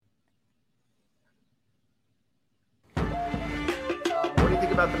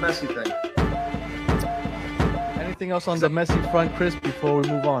about the Messi thing. Anything else on the Messi front, Chris, before we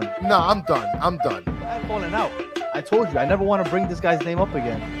move on? No, I'm done. I'm falling out. I told you, I never want to bring this guy's name up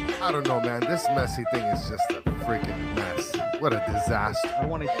again. I don't know, man. This Messi thing is just a freaking mess. What a disaster. I don't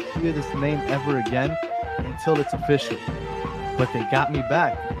want to hear this name ever again until it's official. But they got me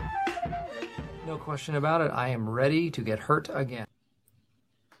back. No question about it. I am ready to get hurt again.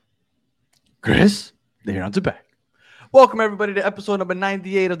 Chris, the Herons are back. Welcome, everybody, to episode number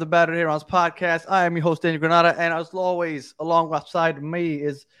 98 of the Battered Herons podcast. I am your host, Daniel Granada, and as always, alongside me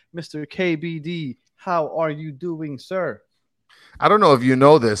is Mr. KBD. How are you doing, sir? I don't know if you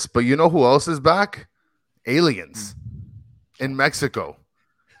know this, but you know who else is back? Aliens in Mexico.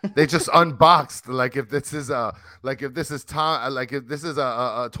 They just unboxed if this is a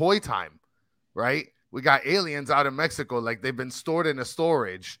toy time, right? We got aliens out of Mexico, like they've been stored in a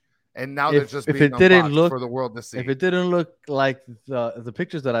storage, and now they're just being unboxed for the world to see. If it didn't look like the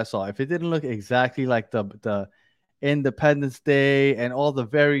pictures that I saw, if it didn't look exactly like the Independence Day and all the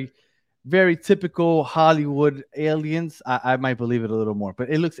very, very typical Hollywood aliens, I might believe it a little more. But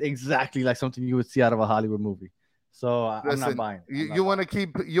it looks exactly like something you would see out of a Hollywood movie. So I'm not buying. You want to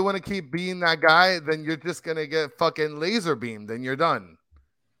keep being that guy, then you're just gonna get fucking laser beamed, and you're done.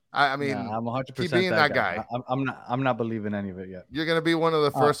 I mean, I'm 100% keep being that guy. I'm not believing any of it yet. You're gonna be one of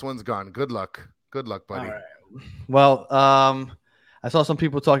the first ones gone. Good luck, buddy. Right. Well, I saw some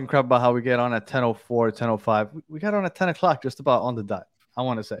people talking crap about how we get on at 10:04, 10:05. We got on at 10 o'clock, just about on the dot. I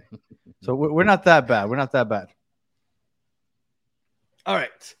want to say, so we're not that bad. We're not that bad. All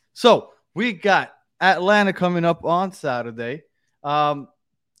right, so we got Atlanta coming up on Saturday.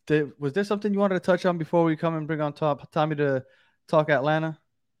 Was there something you wanted to touch on before we come and bring on Tommy to talk Atlanta?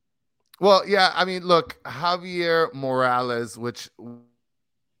 Well, yeah. I mean, look, Javier Morales, which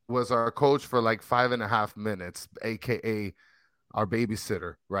was our coach for like 5.5 minutes, aka our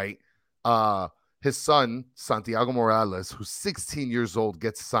babysitter, right? His son, Santiago Morales, who's 16 years old,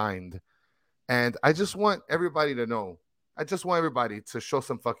 gets signed. And I just want everybody to know, I just want everybody to show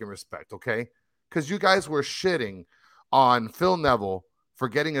some fucking respect, okay? Because you guys were shitting on Phil Neville for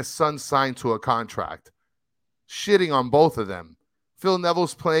getting his son signed to a contract. Shitting on both of them. Phil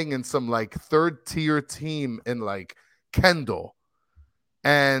Neville's playing in some like third-tier team in like Kendall.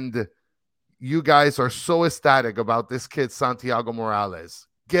 And you guys are so ecstatic about this kid, Santiago Morales.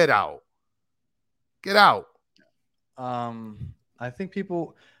 Get out. Get out. I think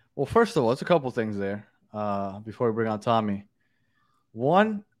people... Well, first of all, it's a couple things there before we bring on Tommy.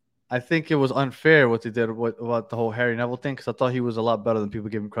 One, I think it was unfair what they did about the whole Harry Neville thing, because I thought he was a lot better than people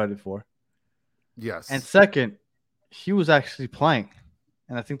give him credit for. Yes. And second, he was actually playing.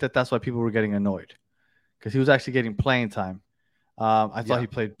 And I think that's why people were getting annoyed, because he was actually getting playing time. I thought he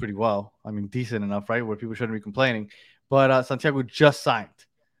played pretty well. I mean, decent enough, right? Where people shouldn't be complaining. But Santiago just signed.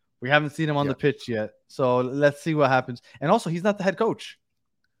 We haven't seen him on the pitch yet. So let's see what happens. And also, he's not the head coach.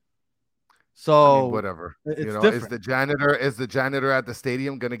 So I mean, whatever. Is the janitor at the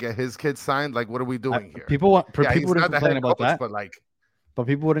stadium going to get his kid signed? Like, what are we doing here? People wouldn't complain about that. But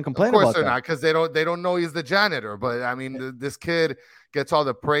people wouldn't complain about that. Of course they're not, because they don't know he's the janitor. But I mean, this kid gets all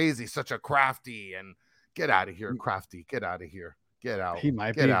the praise. He's such a crafty, and get out of here, crafty. Get out of here. Get out. He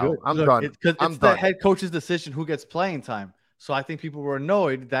might get be out. good. I'm done. It's the head coach's decision who gets playing time. So I think people were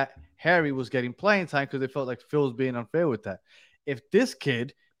annoyed that Harry was getting playing time because they felt like Phil was being unfair with that. If this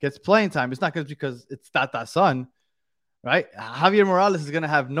kid gets playing time, it's not because it's Tata's son, right? Javier Morales is going to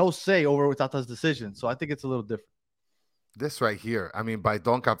have no say over Tata's decision. So I think it's a little different. This right here, I mean, by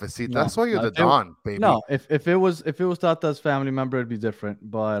Don Cafecito, that's why you're the Don, baby. No, if it was Tata's family member, it'd be different.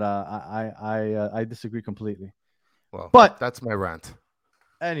 But I disagree completely. Well, but that's my rant.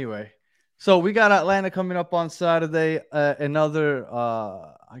 Anyway, so we got Atlanta coming up on Saturday. Another,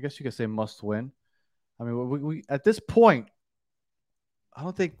 I guess you could say, must win. I mean, we at this point, I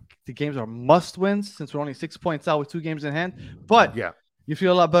don't think the games are must wins since we're only 6 points out with 2 games in hand. But yeah, you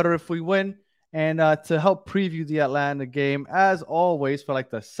feel a lot better if we win. And to help preview the Atlanta game, as always, for like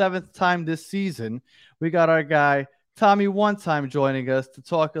the 7th time this season, we got our guy Tommy One Time joining us to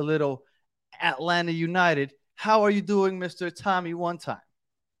talk a little Atlanta United. How are you doing, Mr. Tommy One Time?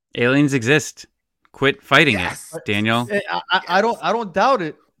 Aliens exist. Quit fighting it, Daniel. I don't doubt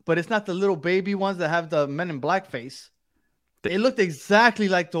it, but it's not the little baby ones that have the Men in Black face. It looked exactly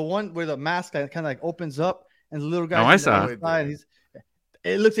like the one where the mask kind of like opens up and the little guy. Oh, I saw.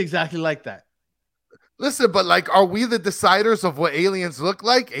 It looks exactly like that. Listen, but like, are we the deciders of what aliens look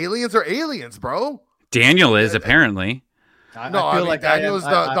like? Aliens are aliens, bro. Daniel is apparently. I feel like Daniel's the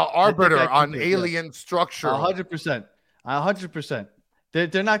arbiter on alien structure. 100%. 100%.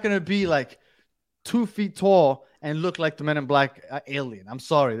 They're not going to be like 2 feet tall and look like the Men in Black alien. I'm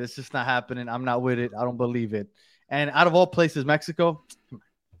sorry, this is just not happening. I'm not with it. I don't believe it. And out of all places, Mexico,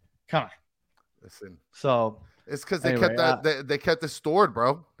 come on. Listen, So it's because they anyway, kept that they kept it stored,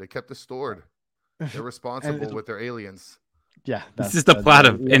 bro. They kept it stored. They're responsible with their aliens. Yeah, this is the plot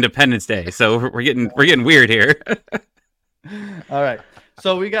of Independence Day, so we're getting weird here. All right,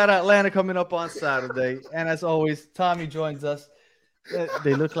 so we got Atlanta coming up on Saturday, and as always, Tommy joins us.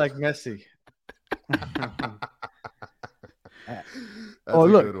 They look like Messi. That's a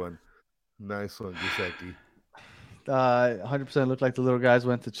good one. Nice one, Giuseppe. 100% look like the little guys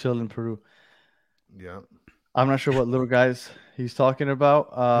went to chill in Peru. Yeah, I'm not sure what little guys he's talking about.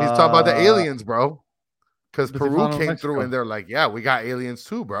 He's talking about the aliens, bro. Because Peru came through and they're like, "Yeah, we got aliens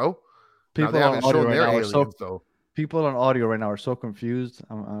too, bro." People now, they haven't shown their aliens, people on audio right now are so confused.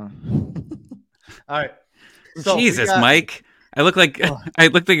 All right, so Jesus, Mike, I look like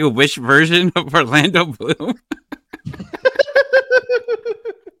a Wish version of Orlando Bloom.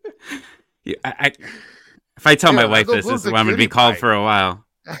 If I tell my wife this is what I'm going to be called for a while.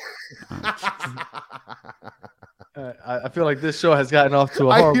 I feel like this show has gotten off to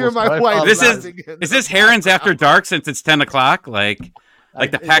a horrible I hear my wife. Is this Herons After Dark since it's 10 o'clock? Like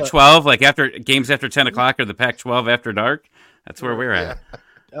the Pac-12, like after games after 10 o'clock, or the Pac-12 after dark? That's where we're at.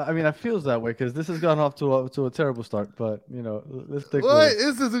 I mean, it feels that way because this has gone off to a terrible start. But let's stick with it.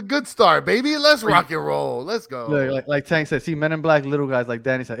 This is a good start, baby. Let's rock and roll. Let's go. Like Tank said, see, Men in Black, little guys like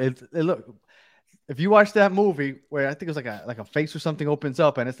Danny said. It look. If you watch that movie where I think it was like a face or something opens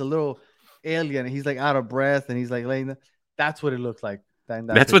up and it's a little alien and he's like out of breath and he's like laying there, that's what it looks like.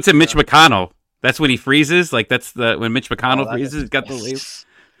 That's what's in Mitch McConnell. That's when he freezes. Like that's when Mitch McConnell freezes. He's got the waves.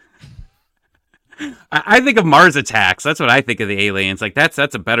 I think of Mars Attacks. That's what I think of the aliens. Like that's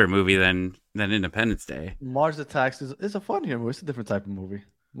a better movie than Independence Day. Mars Attacks is a funnier movie. It's a different type of movie.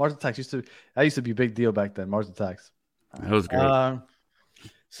 Mars Attacks used to be a big deal back then. Mars Attacks. That was great.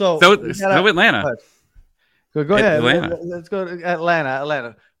 So Atlanta. Go ahead. Atlanta. Let's go to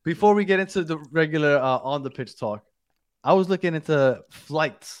Atlanta. Before we get into the regular on the pitch talk, I was looking into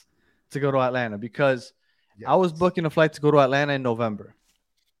flights to go to Atlanta because I was booking a flight to go to Atlanta in November.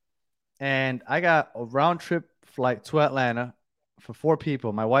 And I got a round trip flight to Atlanta for 4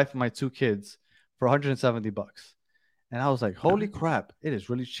 people, my wife and my 2 kids, for $170. And I was like, holy crap, it is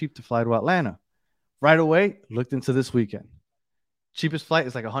really cheap to fly to Atlanta. Right away, looked into this weekend. Cheapest flight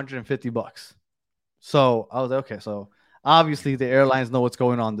is like $150. So I was like, okay, so obviously the airlines know what's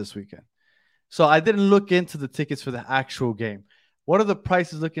going on this weekend. So I didn't look into the tickets for the actual game. What are the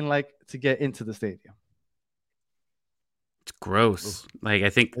prices looking like to get into the stadium? It's gross. Like I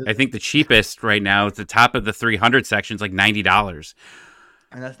think the cheapest right now is the top of the 300 sections, like $90.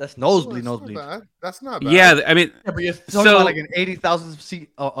 And that's nosebleed. That's not bad. Yeah, I mean, but you're talking about like an 80,000 seat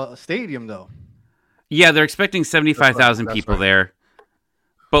stadium, though. Yeah, they're expecting 75,000 people there.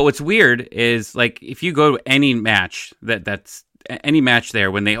 But what's weird is like if you go to any match that's any match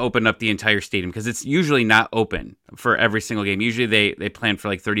there when they open up the entire stadium, because it's usually not open for every single game. Usually they plan for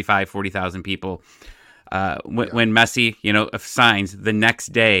like 35, 40,000 people. When Messi, signs, the next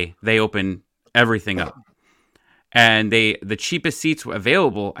day they open everything up. And the cheapest seats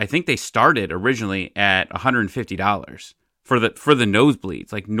available, I think they started originally at $150 for the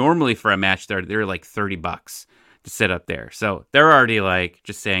nosebleeds. Like normally for a match they're like $30 to sit up there. So they're already like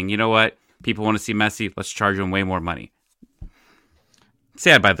just saying, you know what? People want to see Messi. Let's charge them way more money.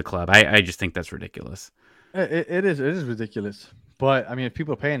 Sad by the club. I just think that's ridiculous. It is ridiculous. But I mean, if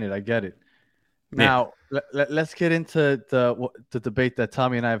people are paying it, I get it. Now, let's get into the debate that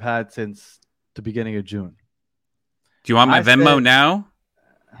Tommy and I have had since the beginning of June. Do you want my Venmo now?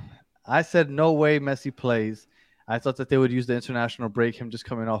 I said no way Messi plays. I thought that they would use the international break, him just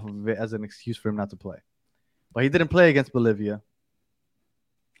coming off of it, as an excuse for him not to play. But he didn't play against Bolivia.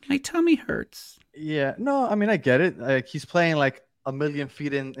 My tummy hurts. Yeah, no, I mean I get it. Like he's playing like a million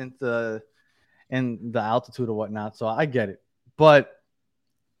feet in the altitude or whatnot, so I get it. But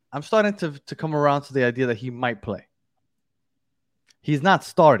I'm starting to come around to the idea that he might play. He's not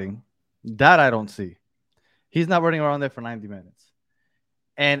starting. That I don't see. He's not running around there for 90 minutes.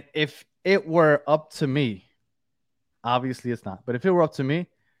 And if it were up to me, obviously it's not, but if it were up to me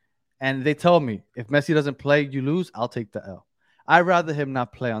and they tell me if Messi doesn't play, you lose, I'll take the L. I'd rather him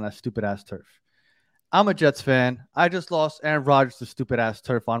not play on that stupid-ass turf. I'm a Jets fan. I just lost Aaron Rodgers to stupid-ass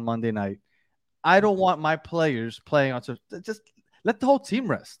turf on Monday night. I don't want my players playing on turf. Just let the whole team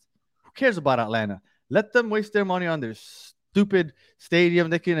rest. Who cares about Atlanta? Let them waste their money on their stupid stadium.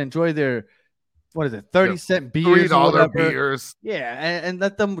 They can enjoy their, 30-cent beers $3 beers. Yeah, and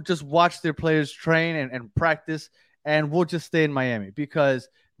let them just watch their players train and practice, and we'll just stay in Miami because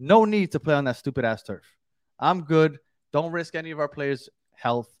no need to play on that stupid ass turf. I'm good. Don't risk any of our players'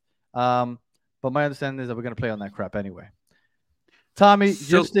 health. But my understanding is that we're gonna play on that crap anyway. Tommy,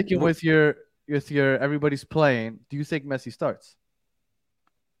 you're sticking with your everybody's playing. Do you think Messi starts?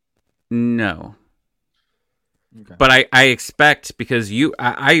 No. Okay. But I expect, because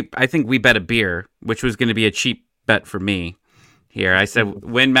I think we bet a beer, which was going to be a cheap bet for me here. I said,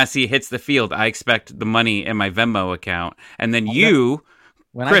 when Messi hits the field, I expect the money in my Venmo account. And then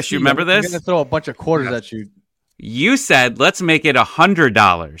Chris, you remember this? I'm going to throw a bunch of quarters at you. You said, let's make it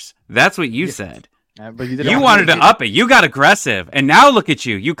 $100. That's what you said. But you wanted to up it. You got aggressive. And now look at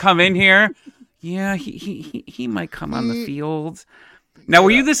you. You come in here. Yeah, he might come on the field. Now,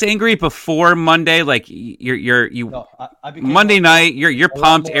 were you this angry before Monday? Like Monday night, you're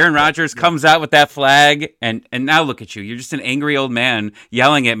pumped. Aaron Rodgers comes out with that flag, and now look at you. You're just an angry old man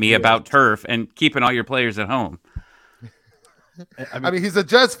yelling at me about turf and keeping all your players at home. I mean, he's a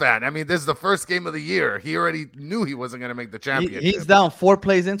Jets fan. I mean, this is the first game of the year. He already knew he wasn't going to make the championship. He's down 4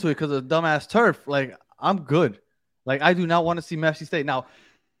 plays into it because of dumbass turf. Like, I'm good. Like, I do not want to see Messi stay. Now,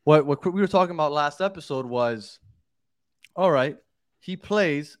 what we were talking about last episode was, all right, he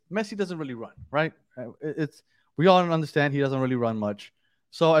plays. Messi doesn't really run, right? We all understand he doesn't really run much.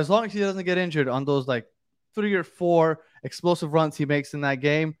 So as long as he doesn't get injured on those like 3 or 4 explosive runs he makes in that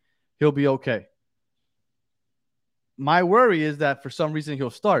game, he'll be okay. My worry is that for some reason he'll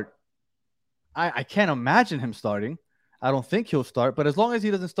start. I can't imagine him starting. I don't think he'll start, but as long as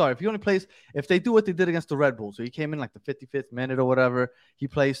he doesn't start, if they do what they did against the Red Bulls, so he came in like the 55th minute or whatever, he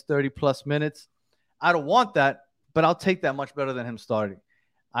plays 30 plus minutes. I don't want that, but I'll take that much better than him starting.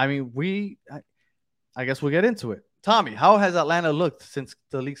 I mean, I guess we'll get into it. Tommy, how has Atlanta looked since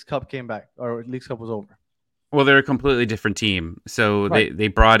the Leagues Cup came back, or Leagues Cup was over? Well, they're a completely different team. So right. they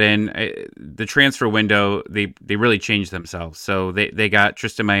brought in the transfer window. They really changed themselves. So they got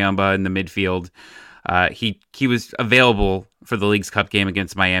Tristan Mayumba in the midfield. He was available for the Leagues Cup game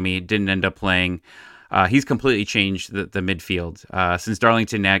against Miami. Didn't end up playing. He's completely changed the midfield since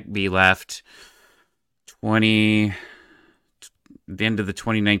Darlington Nagbe left. The end of the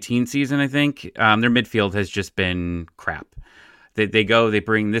 2019 season, I think. Their midfield has just been crap. They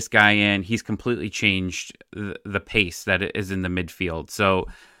bring this guy in. He's completely changed the pace that is in the midfield. So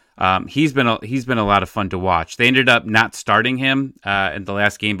he's been a lot of fun to watch. They ended up not starting him in the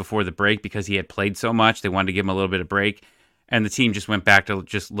last game before the break because he had played so much. They wanted to give him a little bit of break, and the team just went back to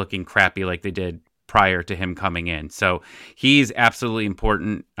just looking crappy like they did prior to him coming in. So he's absolutely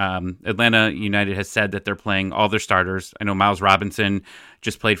important. Atlanta United has said that they're playing all their starters. I know Miles Robinson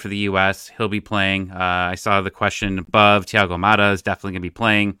just played for the U.S. He'll be playing. I saw the question above. Thiago Mata is definitely going to be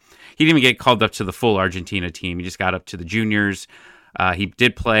playing. He didn't even get called up to the full Argentina team. He just got up to the juniors. He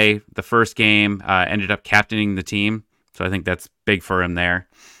did play the first game, ended up captaining the team. So I think that's big for him there.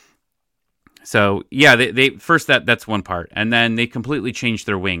 So yeah, they first that's one part. And then they completely changed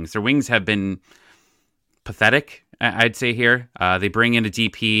their wings. Their wings have been pathetic, I'd say here. They bring in a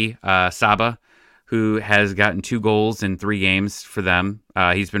DP, Saba, who has gotten 2 goals in 3 games for them.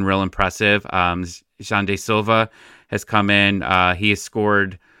 He's been real impressive. Jean de Silva has come in. He has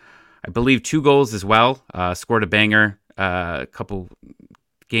scored, I believe, 2 goals as well. Scored a banger a couple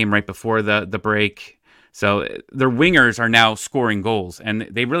game right before the break. So their wingers are now scoring goals, and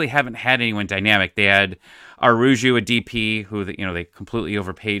they really haven't had anyone dynamic. They had Aruju, a DP, who they completely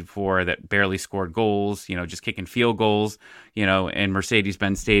overpaid for, that barely scored goals, just kicking field goals, in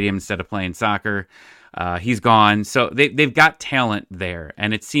Mercedes-Benz Stadium instead of playing soccer. He's gone. So they've got talent there,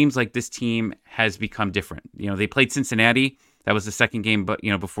 and it seems like this team has become different. They played Cincinnati. That was the second game, but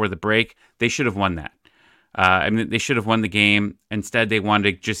before the break, they should have won that. They should have won the game. Instead, they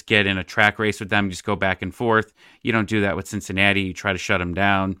wanted to just get in a track race with them, just go back and forth. You don't do that with Cincinnati. You try to shut them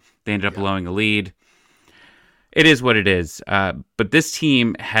down. They ended up blowing a lead. It is what it is. But this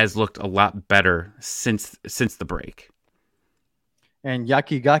team has looked a lot better since the break. And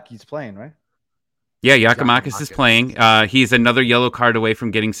Gaki's playing, right? Yeah, Giakoumakis is playing. He's another yellow card away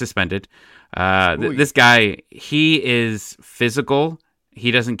from getting suspended. This guy, he is physical.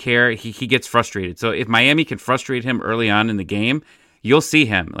 He doesn't care. He gets frustrated. So if Miami can frustrate him early on in the game, you'll see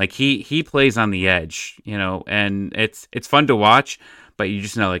him. Like he plays on the edge, and it's fun to watch. But you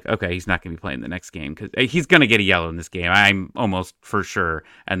just know, like, okay, he's not going to be playing the next game because he's going to get a yellow in this game. I'm almost for sure.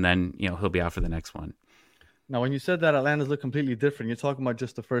 And then he'll be out for the next one. Now, when you said that Atlanta's look completely different, you're talking about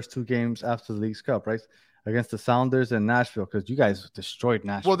just the first 2 games after the Leagues Cup, right? Against the Sounders and Nashville, because you guys destroyed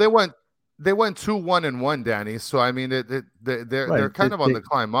Nashville. Well, they went 2-1-1, Danny. So I mean, they're kind of on the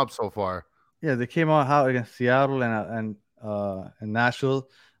climb up so far. Yeah, they came out against Seattle and Nashville.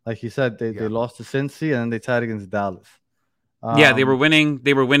 Like you said, they lost to Cincy and then they tied against Dallas. Yeah, they were winning.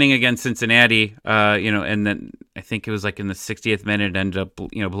 They were winning against Cincinnati, and then I think it was like in the 60th minute, ended up,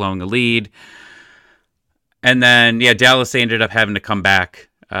 blowing a lead. And then, Dallas, they ended up having to come back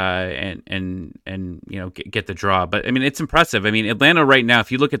and get the draw. But I mean, it's impressive. I mean, Atlanta right now,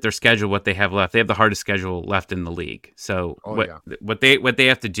 if you look at their schedule, what they have left, they have the hardest schedule left in the league. So what they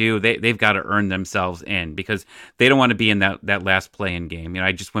have to do, they've got to earn themselves in, because they don't want to be in that last play-in game.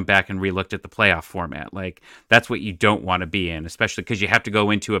 I just went back and re-looked at the playoff format. Like, that's what you don't want to be in, especially because you have to go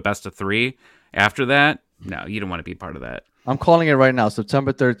into a best of 3 after that. No, you don't want to be part of that. I'm calling it right now,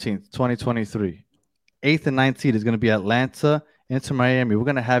 September 13th, 2023. 8th and 9th seed is going to be Atlanta into Miami. We're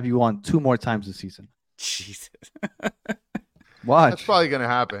going to have you on 2 more times this season. Jesus. Watch. That's probably going to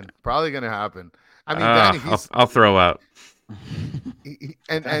happen. I mean, Danny, I'll throw out.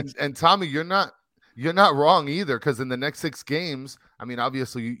 And Tommy, you're not wrong either, because in the next 6 games, I mean,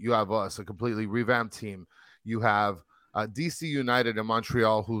 obviously you have us, a completely revamped team. You have DC United and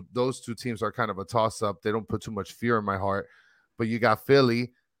Montreal, who those 2 teams are kind of a toss-up. They don't put too much fear in my heart. But you got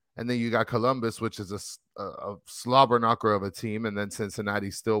Philly, and then you got Columbus, which is a slobber knocker of a team, and then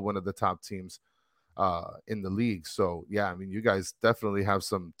Cincinnati's still one of the top teams in the league. So yeah, I mean, you guys definitely have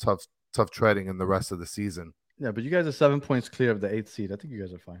some tough treading in the rest of the season. Yeah, but you guys are 7 points clear of the 8th seed. I think you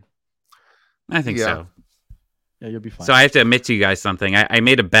guys are fine. I think so. Yeah, you'll be fine. So I have to admit to you guys something. I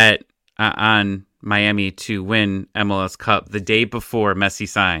made a bet on Miami to win MLS Cup the day before Messi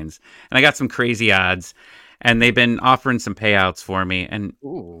signs, and I got some crazy odds. And they've been offering some payouts for me, and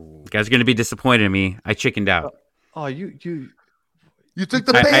you guys are going to be disappointed in me. I chickened out. Oh, you took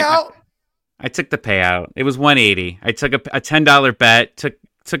the payout? I took the payout. It was $180. I took a $10 bet. Took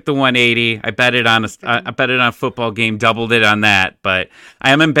the $180. I bet it on a football game. Doubled it on that. But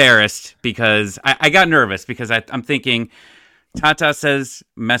I am embarrassed because I got nervous because I'm thinking Tata says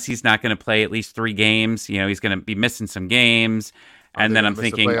Messi's not going to play at least 3 games. He's going to be missing some games, and then I'm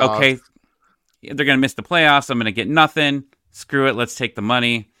thinking, okay, they're going to miss the playoffs. I'm going to get nothing. Screw it. Let's take the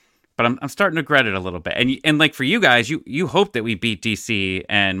money. But I'm starting to regret it a little bit. And like for you guys, you hope that we beat DC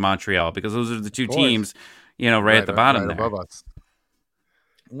and Montreal, because those are the 2 teams, right at the bottom there. Above us.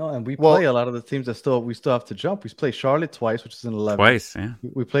 No, and we play a lot of the teams that we still have to jump. We play Charlotte twice, which is in 11. Twice, yeah.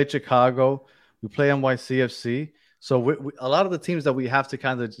 We played Chicago. We play NYCFC. So a lot of the teams that we have to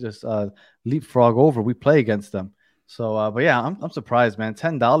kind of just leapfrog over, we play against them. So, but yeah, I'm surprised, man.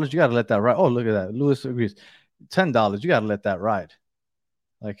 $10, you got to let that ride. Oh, look at that. Lewis agrees. $10, you got to let that ride.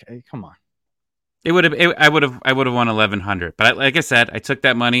 Like, hey, come on. I would have won 1,100. But like I said, I took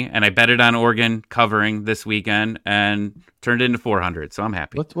that money and I bet it on Oregon covering this weekend and turned it into 400. So I'm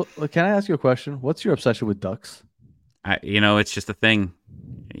happy. Can I ask you a question? What's your obsession with ducks? It's just a thing.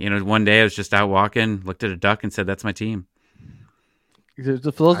 One day I was just out walking, looked at a duck and said, "That's my team." For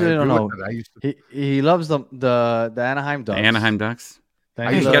those who don't know, he loves the Anaheim Ducks. The Anaheim Ducks.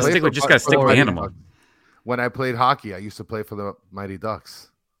 You just gotta stick with the animal. When I played hockey, I used to play for the Mighty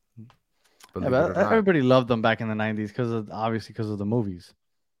Ducks. Yeah, but everybody loved them back in the 90s because of the movies.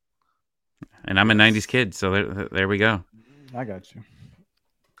 And I'm a 90s kid, so there we go. I got you.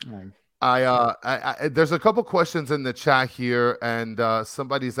 There's a couple questions in the chat here, and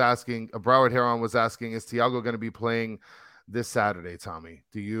somebody's asking, Broward Heron was asking, is Thiago going to be playing this Saturday, Tommy?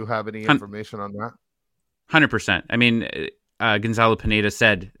 Do you have any information on that? 100%. I mean, Gonzalo Pineda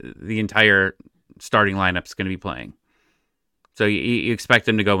said the entire starting lineup's going to be playing. So you expect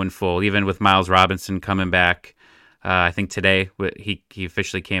him to go in full, even with Miles Robinson coming back. I think today he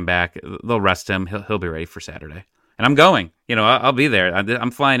officially came back. They'll rest him. He'll be ready for Saturday. And I'm going. I'll be there.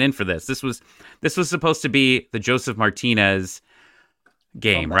 I'm flying in for this. This was supposed to be the Joseph Martinez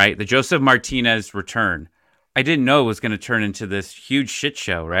game, right? The Joseph Martinez return. I didn't know it was going to turn into this huge shit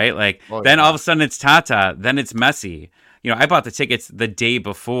show, right? Like, all of a sudden it's Tata, then it's Messi. I bought the tickets the day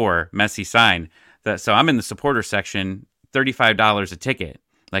before Messi signed. So I'm in the supporter section, $35 a ticket.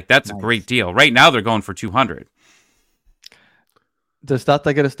 Like, that's nice. A great deal. Right now they're going for $200. Does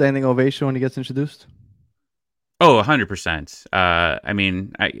Tata get a standing ovation when he gets introduced? Oh, 100%. I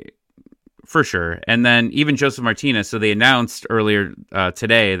mean, for sure. And then even Joseph Martinez. So they announced earlier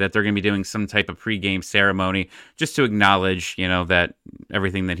today that they're going to be doing some type of pregame ceremony just to acknowledge, that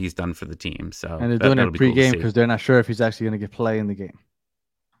everything that he's done for the team. So and they're doing it pregame because they're not sure if he's actually going to get play in the game.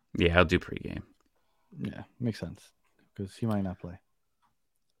 Yeah, I'll do pregame. Yeah, makes sense because he might not play.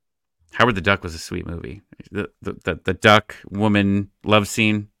 Howard the Duck was a sweet movie. The duck woman love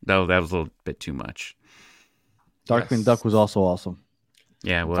scene, though, that was a little bit too much. Darkwing Duck was also awesome.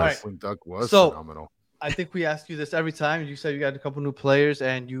 Yeah, it was. Darkwing Duck was phenomenal. I think we ask you this every time. You said you got a couple new players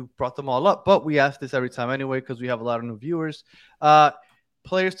and you brought them all up, but we ask this every time anyway because we have a lot of new viewers.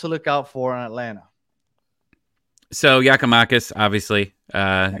 Players to look out for in Atlanta. So Yakimakis, obviously,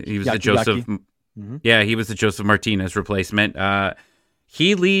 he was the Joseph. Mm-hmm. Yeah, he was the Joseph Martinez replacement.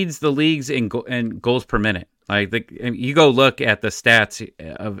 He leads the leagues in goals per minute. Like you go look at the stats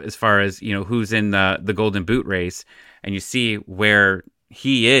of as far as who's in the Golden Boot race, and you see where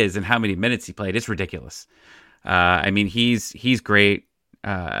he is and how many minutes he played. It's ridiculous. I mean, he's great.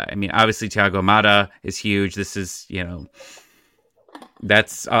 I mean, obviously Thiago Almada is huge. This is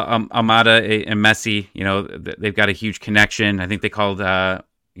that's Almada and Messi. They've got a huge connection. I think they called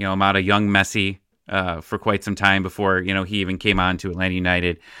Almada young Messi for quite some time before he even came on to Atlanta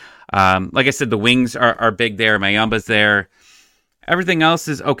United. Like I said, the wings are big there. Mayamba's there. Everything else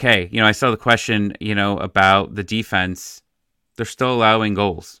is okay. I saw the question about the defense. They're still allowing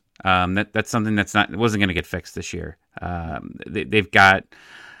goals. That's something wasn't going to get fixed this year. They're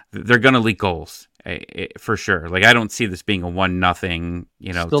going to leak goals for sure. Like I don't see this being a 1-0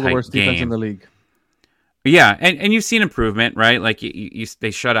 still the worst game. Defense in the league. Yeah, and you've seen improvement, right? Like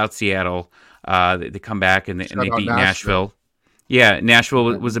they shut out Seattle. They come back and they beat Nashville. Yeah,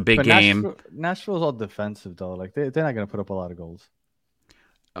 Nashville was a big game. Nashville's all defensive though. Like they're not going to put up a lot of goals.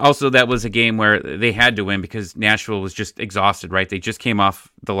 Also, that was a game where they had to win because Nashville was just exhausted, right? They just came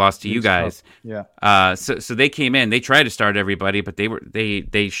off the loss to you guys. Yeah. So they came in. They tried to start everybody, but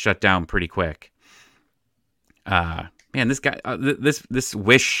they shut down pretty quick. Man, this guy, these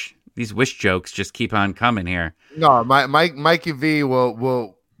wish jokes just keep on coming here. No, Mikey V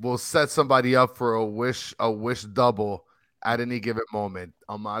will set somebody up for a wish double at any given moment.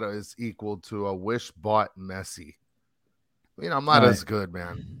 Almada is equal to a wish bought Messi. Almada's good,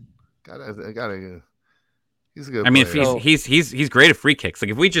 man. Gotta. He's a good. I mean, player. he's great at free kicks. Like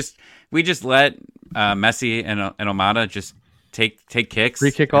if we just let Messi and Almada just take kicks,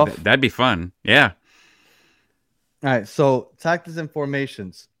 free kick off, that'd be fun. Yeah. All right. So tactics and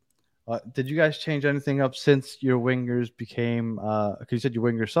formations. Did you guys change anything up since your wingers became? Because you said your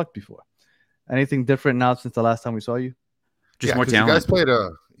wingers sucked before. Anything different now since the last time we saw you? Just more talent.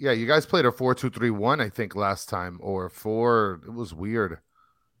 You guys played a 4-2-3-1, I think, last time, or 4. It was weird.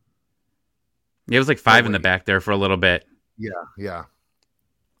 Yeah, it was like 5 in the back there for a little bit. Yeah.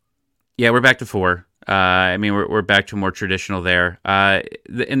 We're back to 4. I mean, we're back to more traditional there.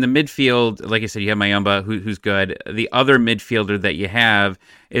 In the midfield, like I said, you have Mayamba, who's good. The other midfielder that you have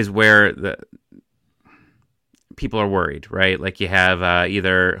is where the people are worried, right? Like you have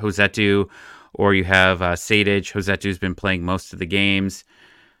either Josetu or you have Sejdic. Josetu's been playing most of the games.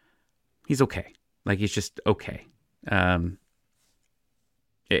 He's okay. Like he's just okay.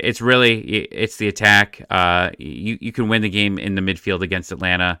 It's the attack. You can win the game in the midfield against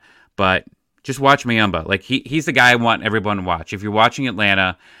Atlanta, but just watch Mayamba. Like he's the guy I want everyone to watch. If you're watching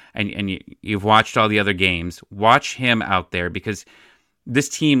Atlanta and you've watched all the other games, watch him out there because this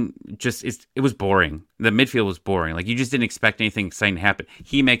team it was boring. The midfield was boring. Like you just didn't expect anything exciting to happen.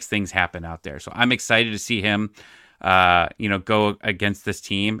 He makes things happen out there. So I'm excited to see him go against this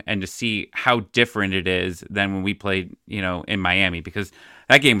team and to see how different it is than when we played, in Miami, because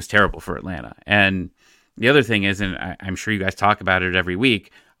that game was terrible for Atlanta. And the other thing is, and I'm sure you guys talk about it every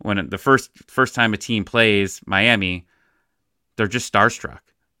week, when the first time a team plays Miami, they're just starstruck.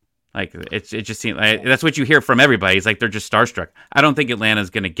 Like it just seems like that's what you hear from everybody. It's like they're just starstruck. I don't think Atlanta's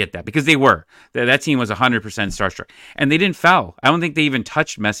going to get that because they were. That team was 100% starstruck, and they didn't foul. I don't think they even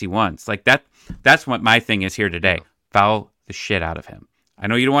touched Messi once. Like that. That's what my thing is here today. Foul the shit out of him. I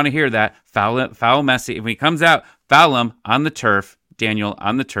know you don't want to hear that. Foul Messi. If he comes out, foul him on the turf, Daniel,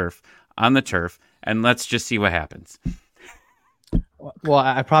 on the turf, and let's just see what happens. Well,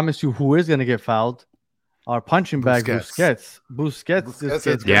 I promise you, who is going to get fouled? Our punching bag, Busquets. Busquets just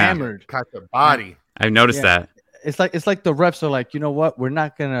gets hammered. Catch the body. I've noticed that. It's like the refs are like, you know what? We're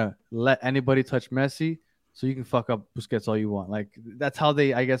not gonna let anybody touch Messi, so you can fuck up Busquets all you want. Like that's how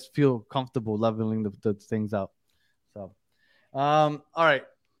they, I guess, feel comfortable leveling the things out. So, all right,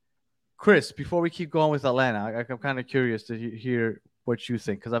 Chris. Before we keep going with Atlanta, I'm kind of curious to hear what you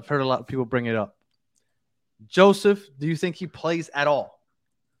think because I've heard a lot of people bring it up. Joseph, do you think he plays at all?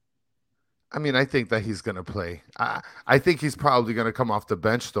 I mean, I think that he's going to play. I think he's probably going to come off the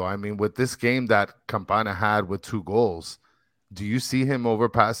bench, though. I mean, with this game that Campana had with 2 goals, do you see him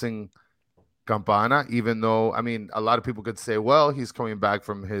overpassing Campana? Even though, I mean, a lot of people could say, well, he's coming back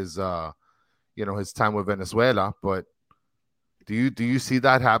from his, his time with Venezuela. But do you see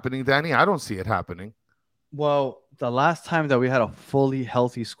that happening, Danny? I don't see it happening. Well, the last time that we had a fully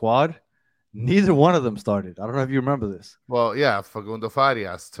healthy squad, neither one of them started. I don't know if you remember this. Well, yeah, Facundo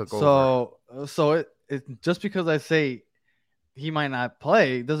Farias took over. So it just because I say he might not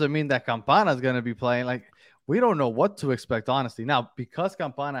play doesn't mean that Campana is going to be playing. Like we don't know what to expect, honestly. Now, because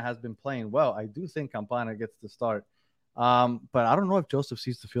Campana has been playing well, I do think Campana gets the start. But I don't know if Joseph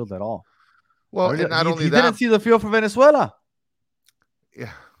sees the field at all. Well, and not only he that, didn't see the field for Venezuela.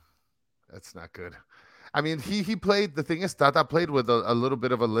 Yeah, that's not good. I mean, he played. The thing is, Tata played with a little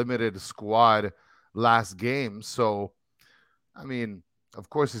bit of a limited squad last game. So, I mean, of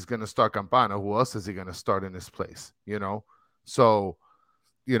course he's going to start Campana. Who else is he going to start in his place? So,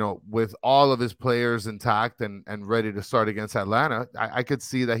 with all of his players intact and ready to start against Atlanta, I could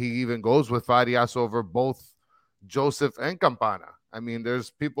see that he even goes with Farias over both Joseph and Campana. I mean,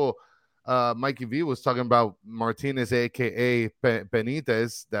 there's people. Mikey V was talking about Martinez, aka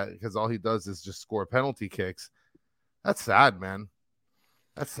Benitez, that because all he does is just score penalty kicks. That's sad, man.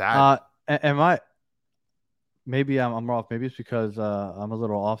 That's sad. Am I? Maybe I'm off. Maybe it's because I'm a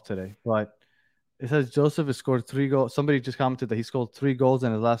little off today. But it says Joseph has scored 3 goals. Somebody just commented that he scored 3 goals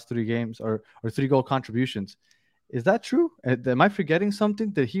in his last 3 games, or 3 goal contributions. Is that true? Am I forgetting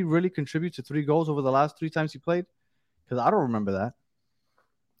something? Did he really contribute to 3 goals over the last 3 times he played? Because I don't remember that.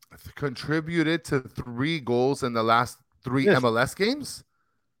 Contributed to 3 goals in the last 3 MLS games?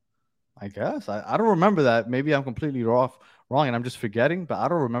 I guess. I don't remember that. Maybe I'm completely wrong and I'm just forgetting, but I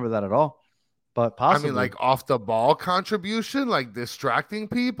don't remember that at all. But possibly. I mean, like off the ball contribution, like distracting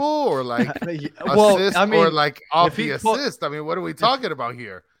people, or like assist, or like off the assist. I mean, what are we talking about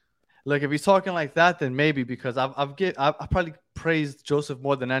here? Look, if he's talking like that, then maybe, because I've probably praised Joseph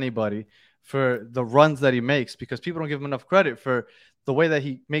more than anybody for the runs that he makes, because people don't give him enough credit for the way that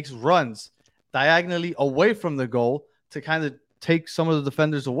he makes runs diagonally away from the goal to kind of take some of the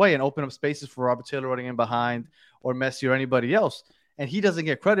defenders away and open up spaces for Robert Taylor running in behind, or Messi, or anybody else. And he doesn't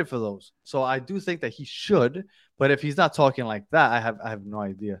get credit for those. So I do think that he should, but if he's not talking like that, I have no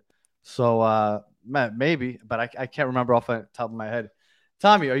idea. So maybe, but I can't remember off the top of my head.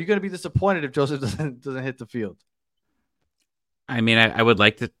 Tommy, are you going to be disappointed if Joseph doesn't hit the field? I mean, I would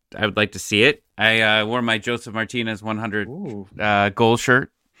like to see it. I wore my Joseph Martinez 100 goal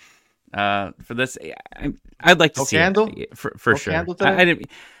shirt for this. I'd like to see it for sure. I didn't.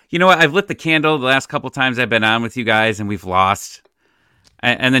 You know what? I've lit the candle the last couple times I've been on with you guys, and we've lost.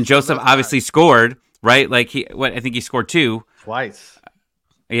 And then Joseph obviously scored, right? Like I think he scored 2 twice.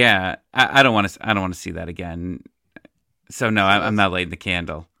 Yeah, I don't want to see that again. So no, I'm not lighting the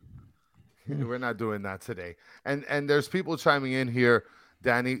candle. We're not doing that today. And there's people chiming in here.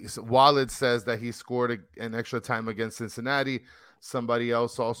 Danny Wallet says that he scored an extra time against Cincinnati. Somebody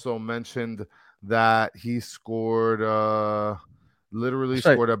else also mentioned that he scored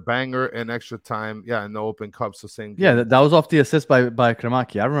scored a banger in extra time. Yeah, in the Open Cup. So same game. Yeah, that was off the assist by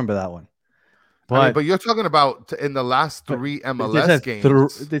Kremaki. I remember that one. But you're talking about in the last 3 MLS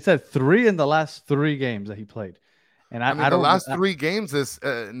games. They said 3 in the last 3 games that he played. And I the last 3 games is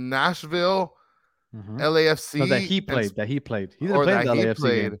Nashville, LAFC. No, that he played. He didn't play in the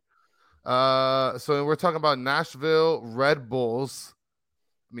LAFC game. So we're talking about Nashville, Red Bulls.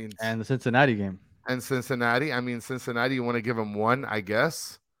 And the Cincinnati game. And Cincinnati. I mean, Cincinnati, you want to give him 1, I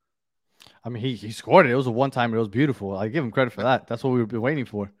guess. I mean, he scored it. It was a one-timer. It was beautiful. I give him credit for that. That's what we've been waiting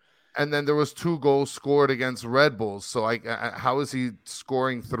for. And then there was 2 goals scored against Red Bulls. So how is he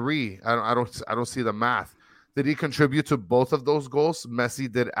scoring 3? I don't see the math. Did he contribute to both of those goals?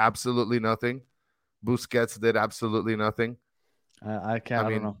 Messi did absolutely nothing. Busquets did absolutely nothing. I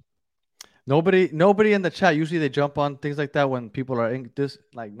don't know. Nobody in the chat. Usually they jump on things like that when people are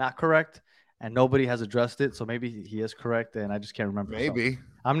not correct, and nobody has addressed it. So maybe he is correct, and I just can't remember. Maybe. So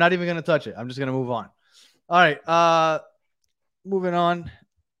I'm not even going to touch it. I'm just going to move on. All right. Moving on.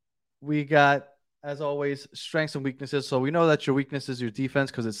 We got, as always, strengths and weaknesses. So we know that your weakness is your defense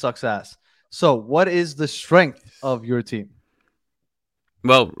because it sucks ass. So what is the strength of your team?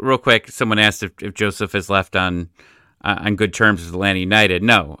 Well, real quick, someone asked if Joseph is left on good terms with Atlanta United.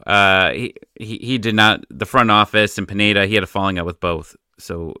 No, he did not. The front office and Pineda, he had a falling out with both.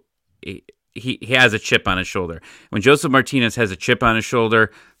 So he has a chip on his shoulder. When Joseph Martinez has a chip on his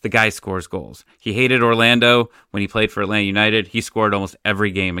shoulder, the guy scores goals. He hated Orlando when he played for Atlanta United. He scored almost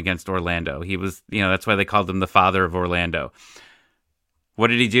every game against Orlando. He was, that's why they called him the father of Orlando. What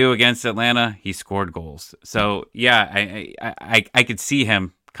did he do against Atlanta? He scored goals. So yeah, I could see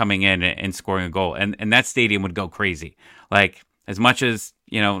him coming in and scoring a goal, and that stadium would go crazy. Like, as much as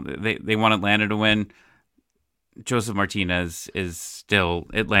they want Atlanta to win, Joseph Martinez is still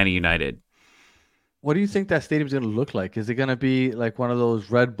Atlanta United. What do you think that stadium's going to look like? Is it going to be like one of those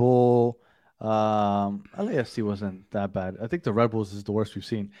Red Bull? LAFC wasn't that bad. I think the Red Bulls is the worst we've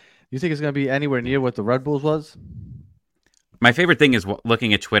seen. Do you think it's going to be anywhere near what the Red Bulls was? My favorite thing is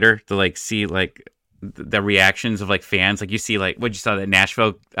looking at Twitter to see the reactions of fans. Like, you see what you saw, that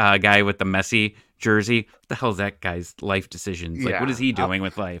Nashville guy with the Messi jersey. What the hell is that guy's life decisions? Like, what is he doing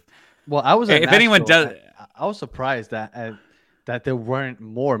with life? Well, I was at If Nashville. anyone does, I was surprised that there weren't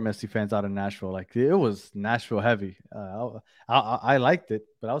more Messi fans out in Nashville. Like it was Nashville heavy. I liked it,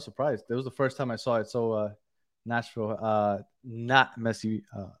 but I was surprised. It was the first time I saw it. So Nashville, not Messi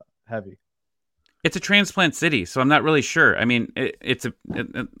heavy. it's a transplant city, so I'm not really sure. I mean,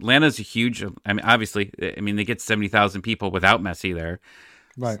 Atlanta's a huge. I mean, obviously, I mean they get 70,000 people without Messi there.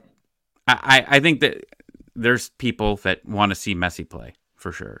 Right. I think that there's people that want to see Messi play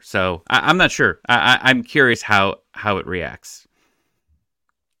for sure. So I'm not sure. I'm curious how it reacts.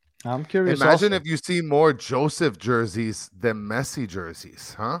 I'm curious. Imagine also. if you see more Joseph jerseys than Messi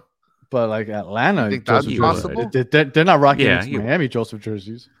jerseys, huh? But like Atlanta, think that's Joseph possible? jerseys, they're not rocking Yeah, into Miami Joseph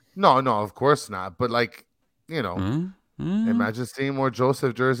jerseys. No, of course not. But like, imagine seeing more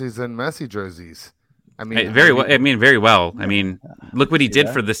Joseph jerseys than Messi jerseys. I mean, very well. I mean, very well. I mean, look what he did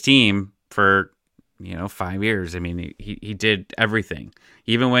for this team for 5 years. I mean, he did everything.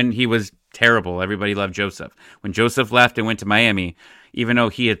 Even when he was terrible, everybody loved Joseph. When Joseph left and went to Miami, even though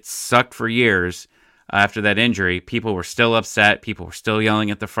he had sucked for years after that injury, people were still upset. People were still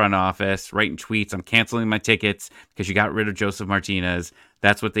yelling at the front office, writing tweets, "I'm canceling my tickets because you got rid of Joseph Martinez."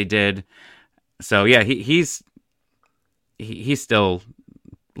 That's what they did. So yeah, he's still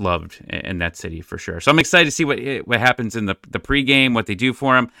loved in that city for sure. So I'm excited to see what happens in the pregame, what they do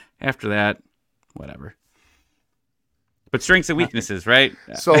for him. After that, whatever. But strengths and weaknesses, right?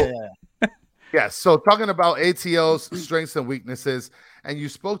 So yeah. So talking about ATL's strengths and weaknesses, and you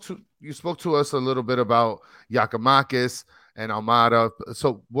spoke to us a little bit about Giakoumakis and Almada.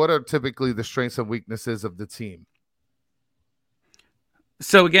 So what are typically the strengths and weaknesses of the team?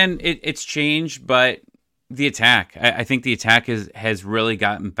 So again, it's changed, but the attack, I think the attack has really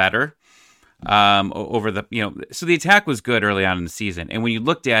gotten better over the, so the attack was good early on in the season. And when you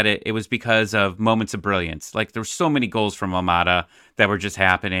looked at it, it was because of moments of brilliance. Like there were so many goals from Almada that were just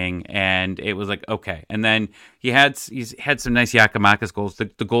happening. And it was like, okay. And then he's had some nice Giakoumakis goals.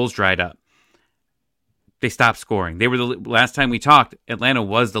 The goals dried up. They stopped scoring. They were last time we talked, Atlanta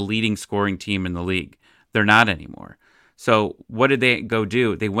was the leading scoring team in the league. They're not anymore. So what did they go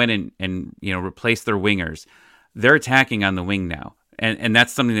do? They went in and replaced their wingers. They're attacking on the wing now. And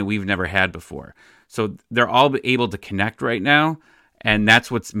that's something that we've never had before. So they're all able to connect right now. And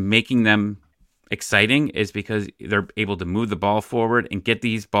that's what's making them exciting, is because they're able to move the ball forward and get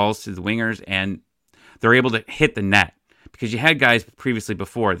these balls to the wingers. And they're able to hit the net. Because you had guys previously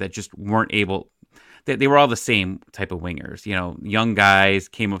before that just weren't able. They were all the same type of wingers. Young guys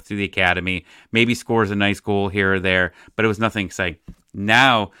came up through the academy, maybe scores a nice goal here or there, but it was nothing exciting.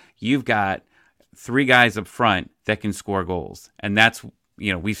 Now you've got 3 guys up front that can score goals. And that's,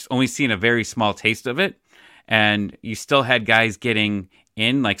 we've only seen a very small taste of it. And you still had guys getting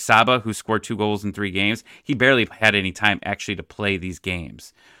in, like Saba, who scored 2 goals in 3 games. He barely had any time actually to play these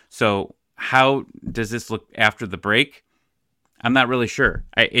games. So how does this look after the break? I'm not really sure.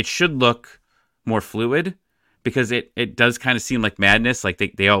 It should look more fluid, because it does kind of seem like madness. Like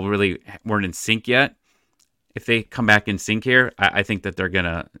they all really weren't in sync yet. If they come back in sync here, I think that they're going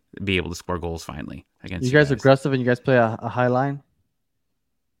to be able to score goals finally against you guys. Aggressive, and you guys play a high line?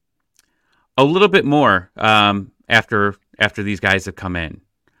 A little bit more after these guys have come in.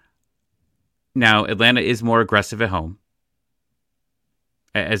 Now, Atlanta is more aggressive at home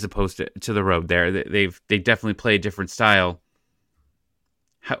as opposed to the road there. They definitely play a different style.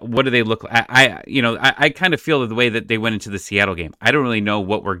 What do they look like? I kind of feel the way that they went into the Seattle game. I don't really know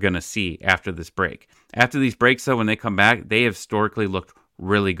what we're going to see after this break. After these breaks, though, when they come back, they have historically looked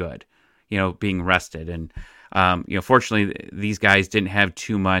really good, being rested. And, fortunately, these guys didn't have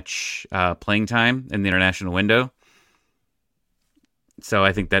too much playing time in the international window. So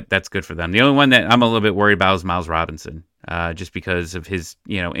I think that's good for them. The only one that I'm a little bit worried about is Miles Robinson, just because of his,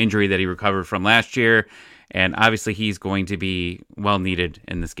 injury that he recovered from last year. And obviously, he's going to be well needed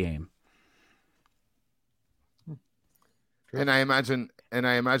in this game. And I imagine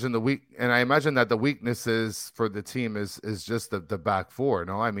that the weaknesses for the team is just the back four.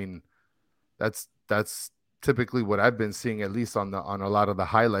 No, I mean, that's typically what I've been seeing, at least on a lot of the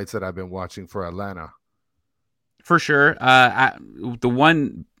highlights that I've been watching for Atlanta. For sure, the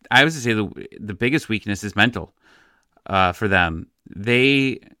one I was to say the biggest weakness is mental for them.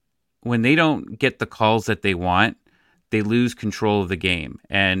 When they don't get the calls that they want, they lose control of the game.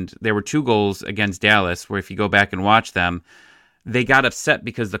 And there were 2 goals against Dallas where, if you go back and watch them, they got upset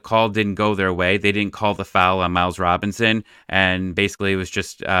because the call didn't go their way. They didn't call the foul on Miles Robinson, and basically it was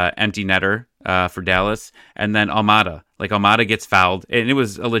just empty netter for Dallas. And then Almada gets fouled, and it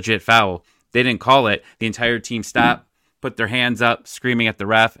was a legit foul. They didn't call it. The entire team stopped, put their hands up, screaming at the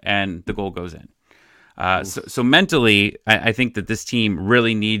ref, and the goal goes in. So mentally, I think that this team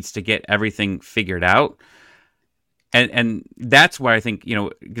really needs to get everything figured out. And that's why I think,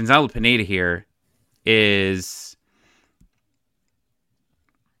 Gonzalo Pineda here is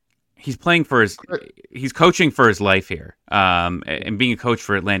he's coaching for his life here, and being a coach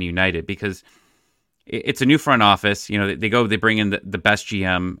for Atlanta United, because it's a new front office. They bring in the best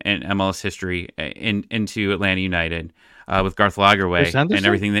GM in MLS history into Atlanta United with Garth Lagerwey and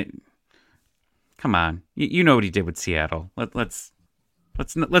everything that. Come on, you know what he did with Seattle. Let's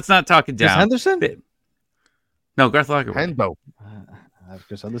not talk it down. Chris Henderson? No, Garth Lagerwey. Hendo.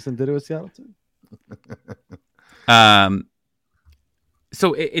 Chris Henderson did it with Seattle too.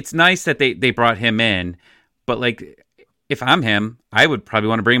 So it's nice that they brought him in, but like, if I'm him, I would probably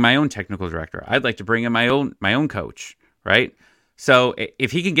want to bring my own technical director. I'd like to bring in my own coach, right? So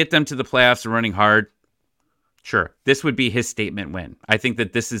if he can get them to the playoffs and running hard, sure, this would be his statement win. I think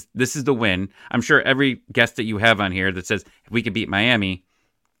that this is the win. I'm sure every guest that you have on here that says if we could beat Miami,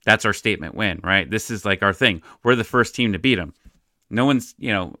 that's our statement win, right? This is like our thing. We're the first team to beat them. No one's,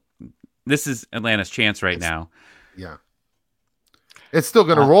 this is Atlanta's chance right now. Yeah. It's still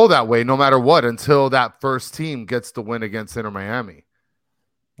going to roll that way no matter what until that first team gets the win against Inter Miami.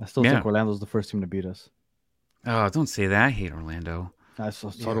 I still think Orlando's the first team to beat us. Oh, don't say that. I hate Orlando. So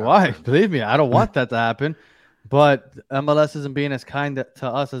do I. Believe me, I don't want that to happen. But MLS isn't being as kind to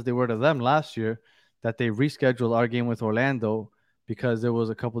us as they were to them last year, that they rescheduled our game with Orlando because there was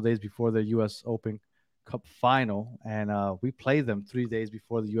a couple days before the U.S. Open Cup final, and we played them 3 days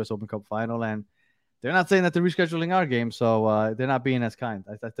before the U.S. Open Cup final, and they're not saying that they're rescheduling our game, so they're not being as kind.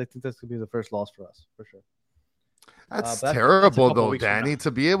 I think this could be the first loss for us, for sure. That's terrible, though, Danny,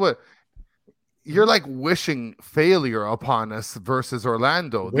 to be able – you're like wishing failure upon us versus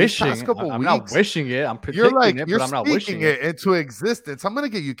Orlando. I'm not wishing it. I'm predicting it, but I'm not wishing it into existence. I'm going to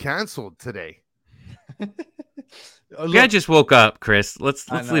get you canceled today. I just woke up, Chris. Let's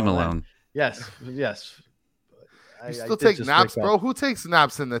leave him alone. Yes. You still take naps, bro? Who takes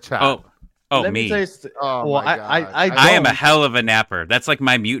naps in the chat? Oh, me. I am a hell of a napper. That's like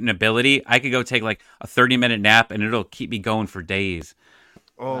my mutant ability. I could go take like a 30-minute nap, and it'll keep me going for days.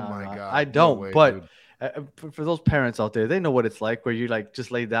 Oh my God! I don't, but for those parents out there, they know what it's like where you like just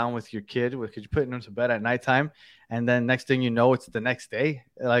lay down with your kid because you're putting them to bed at nighttime, and then next thing you know, it's the next day.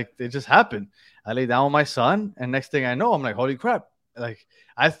 Like it just happened. I lay down with my son, and next thing I know, I'm like, holy crap! Like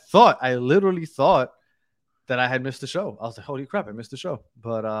I literally thought that I had missed the show. I was like, holy crap, I missed the show.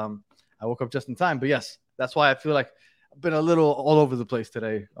 But I woke up just in time. But yes, that's why I feel like I've been a little all over the place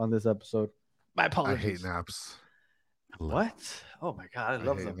today on this episode. My apologies. I hate naps. What? Oh my God, I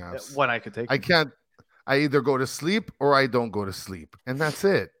love them. When I could take I can't. I either go to sleep or I don't go to sleep, and that's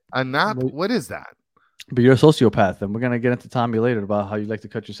it. A nap? What is that? But you're a sociopath, and we're gonna get into Tommy later about how you like to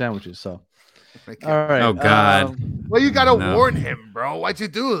cut your sandwiches. So, all right. Oh God. Well, you gotta warn him, bro. Why'd you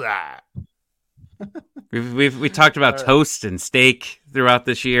do that? We talked about toast and steak throughout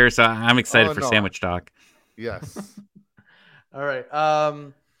this year, so I'm excited for sandwich talk. Yes. All right. I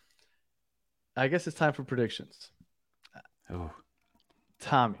guess it's time for predictions. Oh.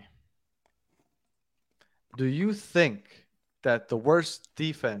 Tommy, do you think that the worst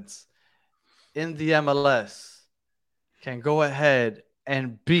defense in the MLS can go ahead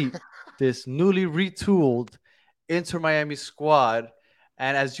and beat this newly retooled Inter Miami squad?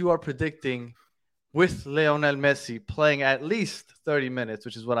 And as you are predicting, with Lionel Messi playing at least 30 minutes,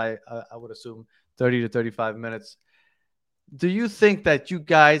 which is what I would assume, 30 to 35 minutes, do you think that you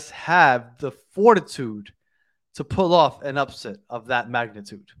guys have the fortitude to pull off an upset of that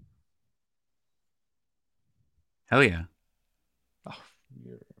magnitude? Hell yeah. Oh,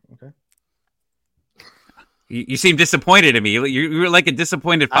 okay. You seem disappointed in me. You were like a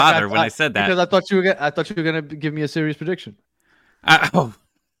disappointed father when I said that. Because I thought you were gonna give me a serious prediction.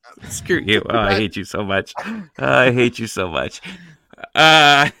 Screw you. Oh, I hate you so much. I hate you so much.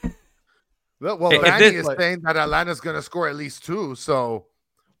 Well, Danny is saying that Atlanta's gonna score at least 2, so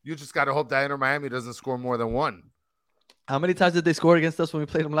you just got to hope that Inter Miami doesn't score more than 1. How many times did they score against us when we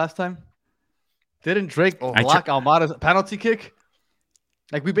played them last time? Didn't Drake block Almada's penalty kick?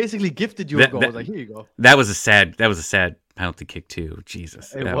 Like we basically gifted you a goal. Like here you go. That was a sad penalty kick too.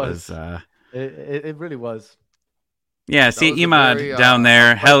 Jesus, it really was. Yeah, that see Imad down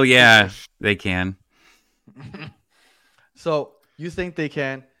there. Hell yeah, they can. So you think they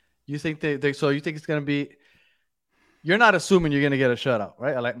can? You think so you think it's gonna be? You're not assuming you're gonna get a shutout,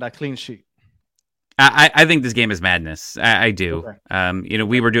 right? Like that clean sheet. I think this game is madness. I do. Okay.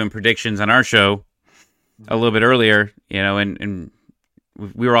 We were doing predictions on our show a little bit earlier, and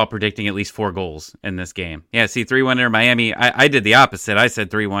we were all predicting at least 4 goals in this game. Yeah, see, 3-1 in Miami. I did the opposite. I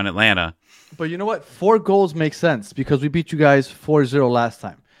said 3-1 Atlanta. But you know what? 4 goals make sense because we beat you guys 4-0 last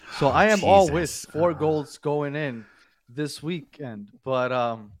time. So I am all with 4 goals going in this weekend.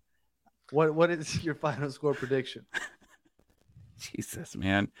 But what is your final score prediction? Jesus,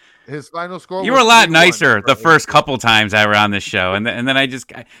 man. His final score. You were a lot nicer the first couple times I were on this show, and then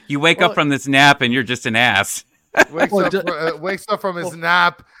you wake up from this nap and you're just an ass. Wakes up from his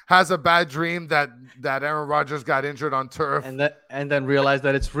nap, has a bad dream that Aaron Rodgers got injured on turf, and then realized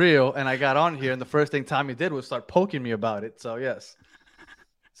that it's real. And I got on here, and the first thing Tommy did was start poking me about it. So yes.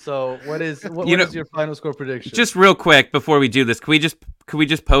 So what is your final score prediction? Just real quick before we do this, could we just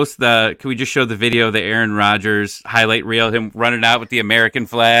show the video of the Aaron Rodgers highlight reel, him running out with the American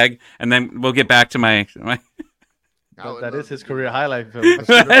flag, and then we'll get back to my that is his career highlight film.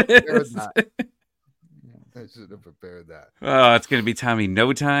 I should have prepared that. Oh, it's gonna be Tommy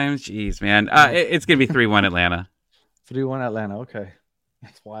no time. Jeez, man. It's gonna be 3-1 Atlanta. 3-1 Atlanta. Okay.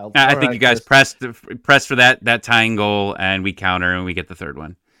 That's wild. I think you guys pressed for that tying goal, and we counter, and we get the third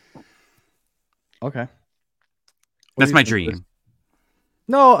one. Okay. That's my dream.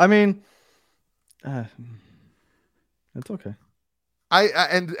 No, I mean, it's okay.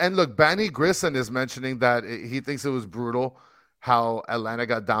 And look, Benny Grissom is mentioning that he thinks it was brutal how Atlanta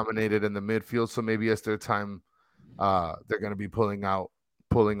got dominated in the midfield. So maybe it's their time. They're going to be pulling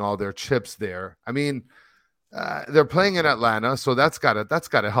all their chips there. I mean, they're playing in Atlanta, so that's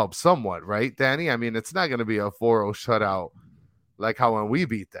gotta help somewhat, right, Danny? I mean, it's not going to be a 4-0 shutout like how when we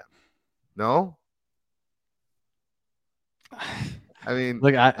beat them. No. I mean,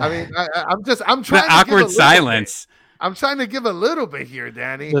 look, I'm trying. The awkward silence. I'm trying to give a little bit here,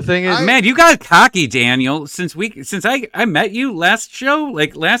 Danny. The thing is, man, you got cocky, Daniel. Since I met you last show,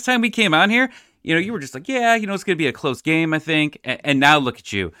 like last time we came on here, you were just like, yeah, it's going to be a close game, I think. And now look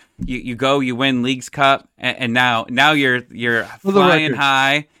at you. You win Leagues Cup, and now you're flying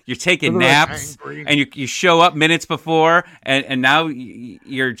high. You're taking naps, and you show up minutes before, and now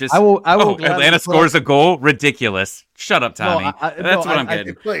you're just. Atlanta scores a goal. Ridiculous. Shut up, Tommy. That's what I'm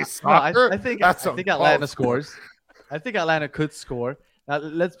getting. I think Atlanta scores. I think Atlanta could score. Now,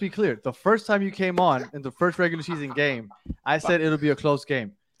 let's be clear. The first time you came on in the first regular season game, I said it'll be a close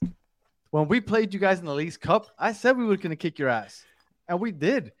game. When we played you guys in the Leagues Cup, I said we were going to kick your ass. And we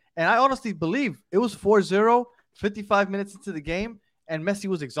did. And I honestly believe it was 4-0, 55 minutes into the game, and Messi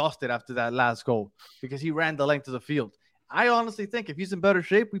was exhausted after that last goal because he ran the length of the field. I honestly think if he's in better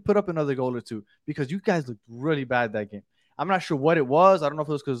shape, we put up another goal or two because you guys looked really bad that game. I'm not sure what it was. I don't know if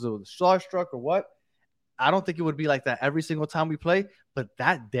it was because it was starstruck or what. I don't think it would be like that every single time we play. But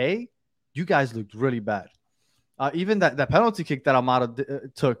that day, you guys looked really bad. Even that penalty kick that Amado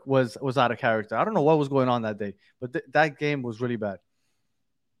took was out of character. I don't know what was going on that day, but that game was really bad.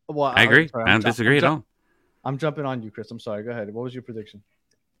 Well, I agree. I don't disagree at all. I'm jumping on you, Chris. I'm sorry. Go ahead. What was your prediction?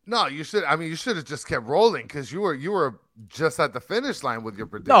 No, you should. I mean, you should have just kept rolling because you were just at the finish line with your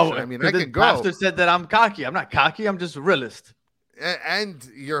prediction. No, I mean, I can go. Pastor said that I'm cocky. I'm not cocky. I'm just a realist. And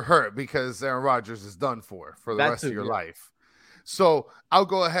you're hurt because Aaron Rodgers is done for the rest of your life. So I'll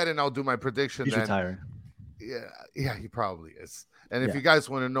go ahead and I'll do my prediction. He's retiring. Yeah, he probably is. And if you guys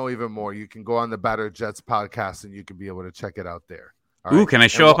want to know even more, you can go on the Battered Jets podcast and you can be able to check it out there. All right? Can I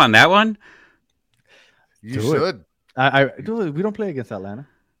show up on that one? You should. We don't play against Atlanta.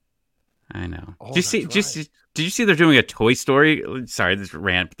 I know. Did you see they're doing a Toy Story? Sorry, this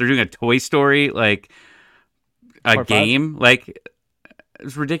rant. They're doing a Toy Story game. Like,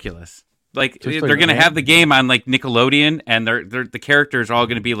 it's ridiculous. Like, they're gonna have the game on like Nickelodeon, and the characters are all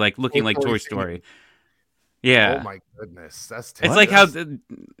gonna be like looking like Toy Story. Yeah. Oh my goodness, that's terrible. It's like how,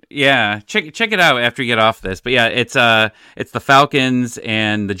 check it out after you get off this. But yeah, it's the Falcons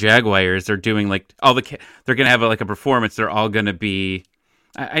and the Jaguars. They're doing like they're gonna have a performance. They're all gonna be.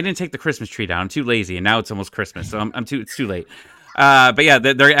 I didn't take the Christmas tree down. I'm too lazy, and now it's almost Christmas, so it's too late. But yeah,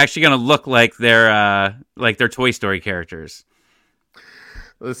 they're actually gonna look like their Toy Story characters.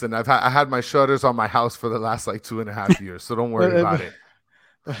 Listen, I had my shutters on my house for the last 2.5 years, so don't worry about it.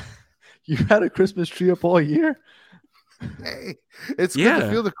 You had a Christmas tree up all year? Hey, it's good to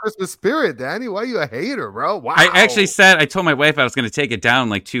feel the Christmas spirit, Danny. Why are you a hater, bro? Wow. I told my wife I was going to take it down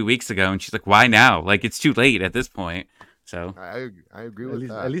 2 weeks ago, and she's like, why now? Like, it's too late at this point. So I agree with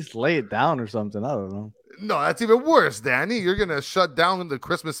that. At least lay it down or something. I don't know. No, that's even worse, Danny. You're going to shut down the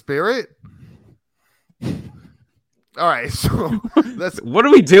Christmas spirit? All right, so what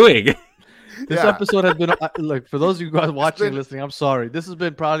are we doing? This episode has been look for those of you guys watching and listening. I'm sorry. This has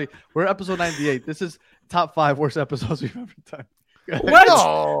been we're episode 98. This is top 5 worst episodes we've ever done. What?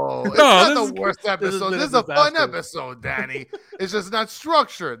 No, it's No, not this the worst episode. This is a fun episode, Danny. It's just not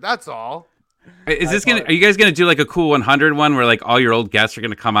structured. That's all. Is this gonna? Are you guys gonna do like a cool 100 one where like all your old guests are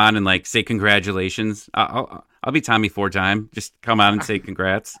gonna come on and like say congratulations? I'll be Tommy 4-time. Just come on and say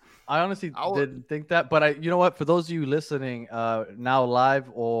congrats. I honestly didn't think that, but you know what? For those of you listening now live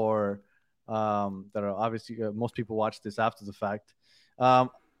or that are obviously most people watch this after the fact.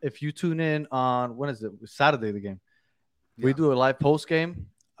 If you tune in on when is it? Saturday the game. Yeah. We do a live post game.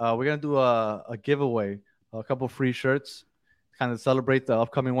 We're gonna do a giveaway, a couple free shirts, kind of celebrate the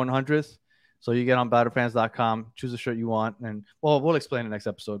upcoming 100th. So you get on batterfans.com, choose the shirt you want, and we'll explain the next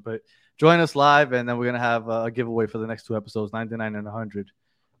episode. But join us live, and then we're gonna have a giveaway for the next 2 episodes, 99 and 100,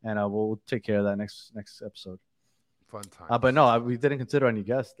 and we'll take care of that next episode. Fun time. But no, we didn't consider any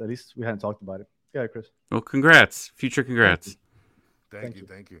guests. At least we hadn't talked about it. Yeah, Chris. Well, congrats, future congrats. Thank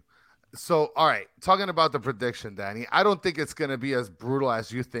you. So, all right, talking about the prediction, Danny, I don't think it's gonna be as brutal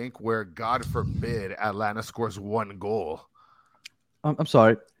as you think. Where God forbid Atlanta scores 1 goal. I'm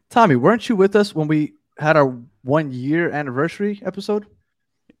sorry. Tommy, weren't you with us when we had our 1-year anniversary episode?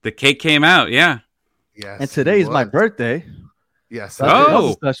 The cake came out, yeah. Yes. And today is my birthday. Yes.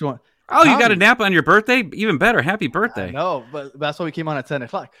 Oh, special one. Oh, you got a nap on your birthday? Even better. Happy birthday. No, but that's why we came on at 10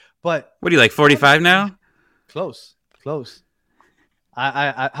 o'clock. But what are you, like 45 now? Close.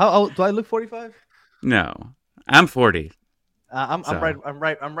 How do I look 45? No, I'm 40. I'm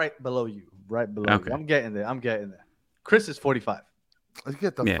right below you. Right below you. I'm getting there. Chris is 45. Let's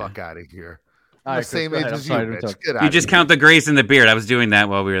get the fuck out of here. I'm the same age as you, bitch. You just count the grays in the beard. I was doing that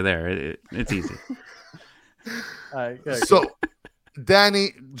while we were there. It's easy. All right, so, Danny,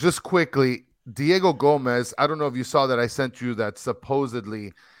 just quickly, Diego Gomez, I don't know if you saw that I sent you that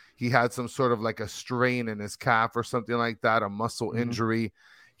supposedly he had some sort of like a strain in his calf or something like that, a muscle injury.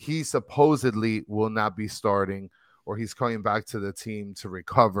 He supposedly will not be starting, or he's coming back to the team to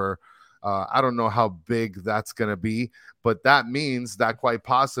recover. I don't know how big that's going to be, but that means that quite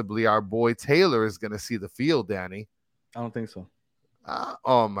possibly our boy Taylor is going to see the field, Danny. I don't think so.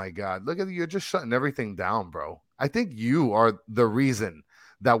 Oh, my God. Look at you. You're just shutting everything down, bro. I think you are the reason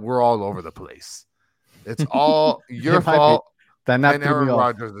that we're all over the place. It's all your fault and Aaron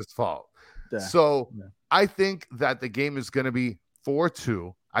Rodgers' fault. Yeah. So I think that the game is going to be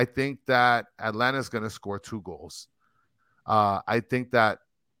 4-2. I think that Atlanta is going to score 2 goals. I think that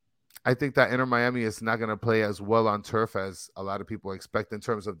Inter Miami is not going to play as well on turf as a lot of people expect in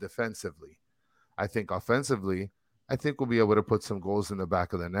terms of defensively. I think offensively, we'll be able to put some goals in the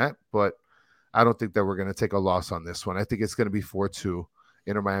back of the net, but I don't think that we're going to take a loss on this one. I think it's going to be 4-2.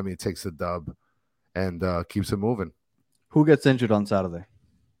 Inter Miami takes the dub and keeps it moving. Who gets injured on Saturday?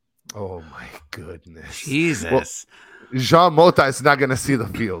 Oh, my goodness. Jesus. Well, Jean Mota is not going to see the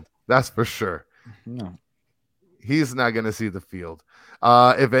field. That's for sure. No. He's not going to see the field.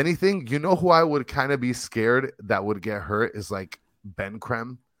 If anything, you know who I would kind of be scared that would get hurt is like Ben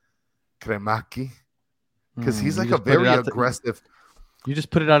Kremaki. Because he's like a very aggressive. You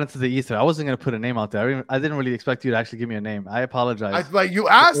just put it out into the ether. I wasn't going to put a name out there. I didn't really expect you to actually give me a name. I apologize. But you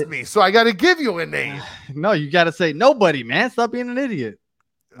asked me, so I got to give you a name. No, you got to say nobody, man. Stop being an idiot.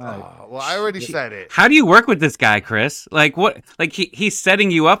 Well, I already said it. How do you work with this guy, Chris? Like what? Like he's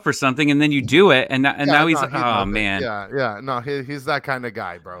setting you up for something, and then you do it, and now he's like, oh man. Yeah. No, he's that kind of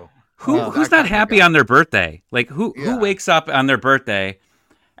guy, bro. Who's not happy on their birthday? Like who wakes up on their birthday,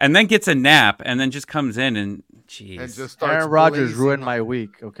 and then gets a nap, and then just comes in and jeez. And just starts Aaron Rodgers ruined my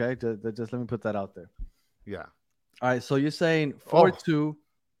week. Okay, just let me put that out there. Yeah. All right. So you're saying 4-2.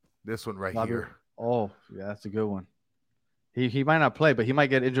 This one right here. Oh, yeah, that's a good one. He might not play, but he might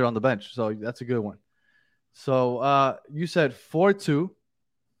get injured on the bench. So that's a good one. So you said 4-2.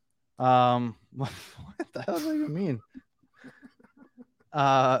 What the hell does that even mean?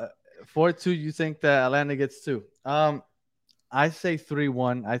 4-2, you think that Atlanta gets 2. I say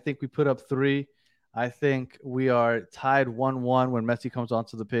 3-1. I think we put up 3. I think we are tied 1-1 when Messi comes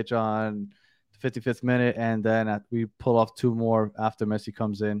onto the pitch on the 55th minute, and then we pull off 2 more after Messi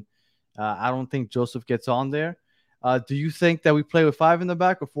comes in. I don't think Joseph gets on there. Do you think that we play with 5 in the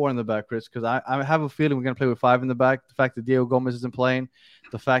back or 4 in the back, Chris? Because I have a feeling we're going to play with 5 in the back. The fact that Diego Gomez isn't playing,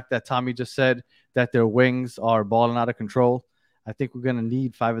 the fact that Tommy just said that their wings are balling out of control. I think we're going to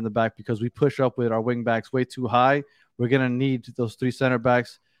need 5 in the back because we push up with our wing backs way too high. We're going to need those 3 center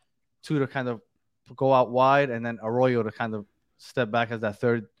backs, 2 to kind of go out wide, and then Arroyo to kind of step back as that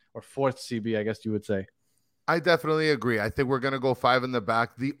 3rd or 4th CB, I guess you would say. I definitely agree. I think we're going to go 5 in the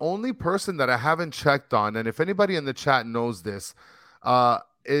back. The only person that I haven't checked on, and if anybody in the chat knows this,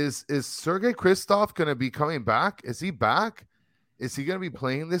 is Sergei Kristov going to be coming back? Is he back? Is he going to be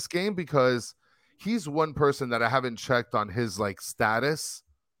playing this game? Because he's one person that I haven't checked on his like status.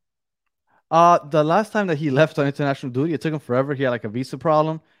 The last time that he left on international duty, it took him forever. He had like a visa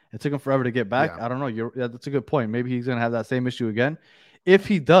problem. It took him forever to get back. Yeah. I don't know. That's a good point. Maybe he's gonna have that same issue again. If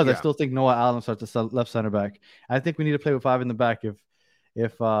he does, I still think Noah Allen starts the left center back. I think we need to play with 5 in the back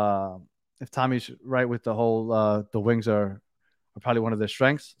if Tommy's right with the whole the wings are probably one of their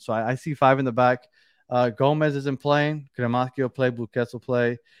strengths. So I see 5 in the back. Gomez isn't playing. Kremaski will play. Busquets will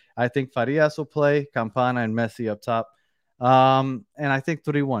play. I think Farias will play. Campana and Messi up top. And I think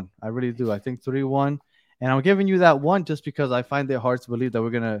 3-1. I really do. I think 3-1. And I'm giving you that one just because I find it hard to believe that we're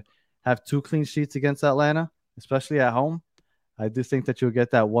going to have 2 clean sheets against Atlanta, especially at home. I do think that you'll get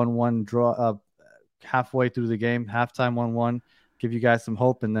that 1-1 draw halfway through the game, halftime 1-1, give you guys some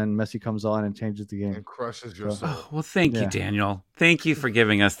hope, and then Messi comes on and changes the game. And crushes your soul. Oh, well, thank you, Daniel. Thank you for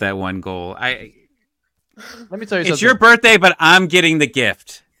giving us that one goal. Let me tell you something. It's your birthday, but I'm getting the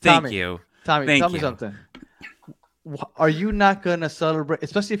gift. Thank Tommy, you. Tommy, tell me something. Are you not going to celebrate,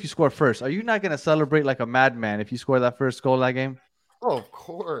 especially if you score first, are you not going to celebrate like a madman if you score that first goal that game? Oh, of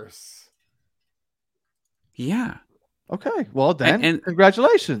course. Yeah. Okay. Well, then, and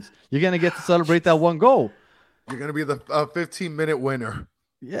congratulations. You're going to get to celebrate that one goal. You're going to be the 15-minute winner.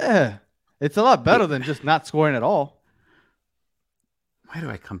 Yeah. It's a lot better than just not scoring at all. Why do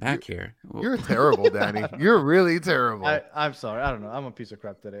I come back here? You're terrible, Danny. You're really terrible. I'm sorry. I don't know. I'm a piece of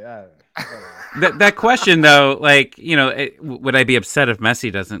crap today. That question, though, like, would I be upset if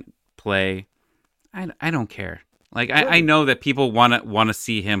Messi doesn't play? I don't care. Like, I know that people want to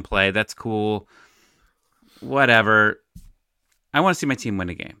see him play. That's cool. Whatever. I want to see my team win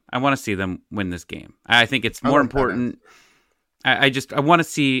a game. I want to see them win this game. I think it's more important. I want to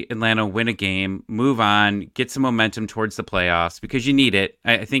see Atlanta win a game, move on, get some momentum towards the playoffs because you need it.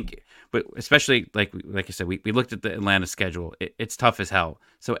 I think, but especially like I said, we looked at the Atlanta schedule. It's tough as hell.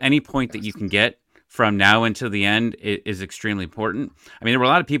 So any point that you can get from now until the end is extremely important. I mean, there were a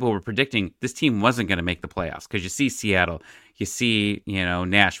lot of people who were predicting this team wasn't going to make the playoffs because you see Seattle, you see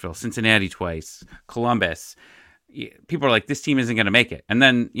Nashville, Cincinnati twice, Columbus. People are like, this team isn't going to make it, and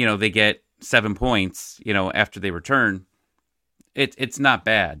then they get 7 points after they return. It's not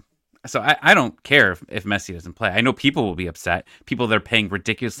bad. So I don't care if Messi doesn't play. I know people will be upset. People that are paying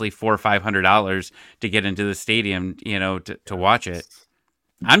ridiculously $400 or $500 to get into the stadium, to watch it.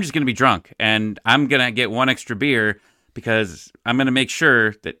 I'm just going to be drunk, and I'm going to get one extra beer because I'm going to make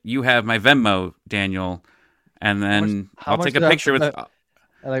sure that you have my Venmo, Daniel, and then I'll take a picture with.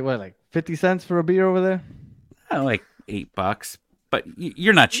 Like 50 cents for a beer over there? Like $8. But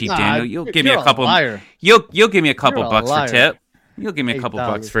you're not cheap, Daniel. You'll give me a couple. Liar. You'll give me a couple bucks for tip. You'll give me a couple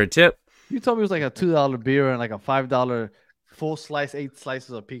bucks for a tip. You told me it was like a $2 beer and like a $5 full slice, 8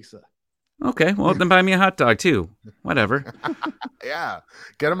 slices of pizza. Okay, well then buy me a hot dog too. Whatever. Yeah,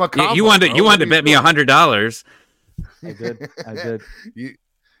 get him a combo. You wanted to bet me $100. I did.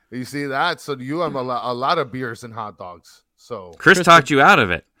 You see that? So you have a lot of beers and hot dogs. So Chris talked you out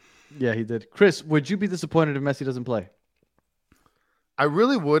of it. Yeah, he did. Chris, would you be disappointed if Messi doesn't play? I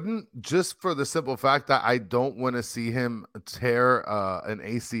really wouldn't, just for the simple fact that I don't want to see him tear an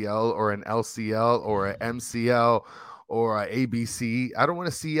ACL or an LCL or an MCL or an ABC. I don't want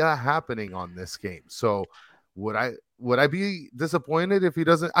to see that happening on this game. So would I be disappointed if he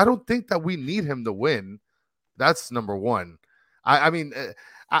doesn't? I don't think that we need him to win. That's number one. I mean,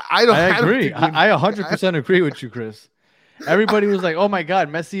 I don't. I agree. I 100% agree with you, Chris. Everybody was like, "Oh my God,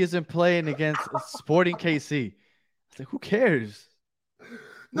 Messi isn't playing against Sporting KC." It's like, who cares?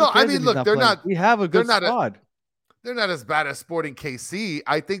 No, I mean, look, they're not. We have a good squad. They're not as bad as Sporting KC.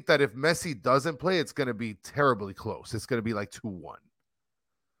 I think that if Messi doesn't play, it's going to be terribly close. It's going to be like 2-1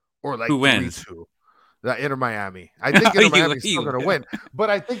 or like 3-2. That Inter Miami. I think Inter Miami's still going to win, but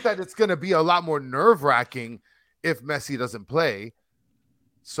I think that it's going to be a lot more nerve-wracking if Messi doesn't play.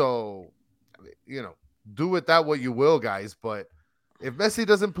 So, do with that what you will, guys. But if Messi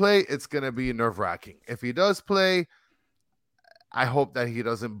doesn't play, it's going to be nerve-wracking. If he does play, I hope that he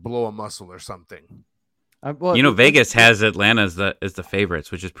doesn't blow a muscle or something. Vegas has Atlanta as the favorites,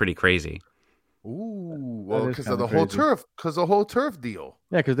 which is pretty crazy. Ooh, well, because of the whole turf deal.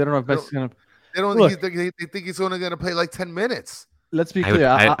 Yeah, because they don't know if Messi's gonna. They think he's only gonna play like 10 minutes. Let's be clear.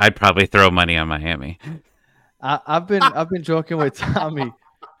 I'd probably throw money on Miami. I've been joking with Tommy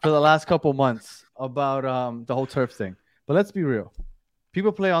for the last couple months about the whole turf thing. But let's be real.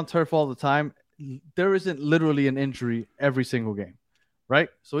 People play on turf all the time. There isn't literally an injury every single game, right?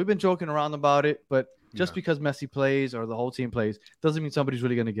 So we've been joking around about it, but just because Messi plays or the whole team plays doesn't mean somebody's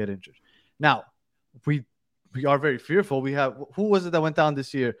really going to get injured. Now, we are very fearful. We have, who was it that went down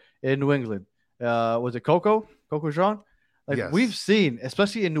this year in New England? Was it Coco Jean? Like Yes. we've seen,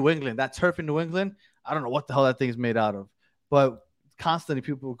 especially in New England, that turf in New England. I don't know what the hell that thing is made out of, but constantly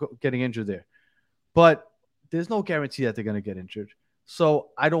people getting injured there. But there's no guarantee that they're going to get injured. So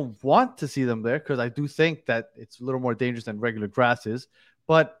I don't want to see them there because I do think that it's a little more dangerous than regular grass is.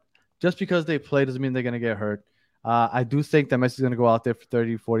 But just because they play doesn't mean they're going to get hurt. I do think that Messi's going to go out there for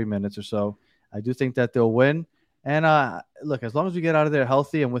 30, 40 minutes or so. I do think that they'll win. And look, as long as we get out of there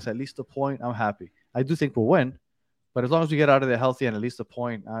healthy and with at least a point, I'm happy. I do think we'll win. But as long as we get out of there healthy and at least a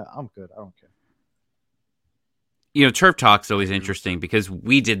point, I'm good. I don't care. You know, turf talk's always interesting because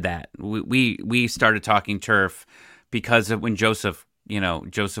we did that. We started talking turf because of when Joseph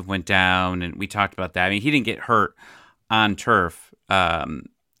went down, and we talked about that. I mean, he didn't get hurt on turf.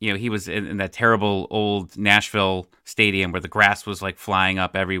 He was in that terrible old Nashville stadium where the grass was like flying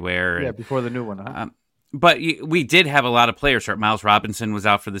up everywhere. Yeah, before the new one. Huh? But we did have a lot of players hurt. Miles Robinson was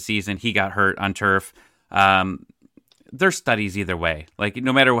out for the season. He got hurt on turf. There's studies either way. Like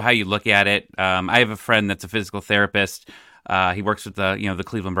no matter how you look at it. I have a friend that's a physical therapist. He works with the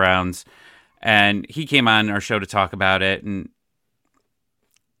Cleveland Browns, and he came on our show to talk about it. And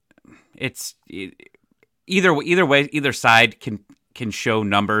either way, either side can show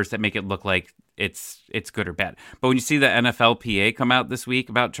numbers that make it look like it's good or bad. But when you see the NFLPA come out this week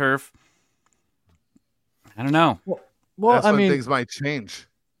about turf, I don't know. Well, that's when things might change.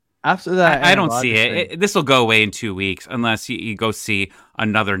 After that, I don't see it. This will go away in 2 weeks unless you go see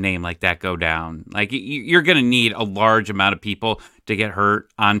another name like that go down. Like you're going to need a large amount of people to get hurt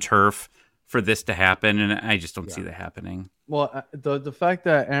on turf for this to happen, and I just don't see that happening. Well, the fact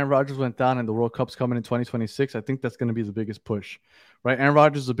that Aaron Rodgers went down and the World Cup's coming in 2026, I think that's going to be the biggest push, right? Aaron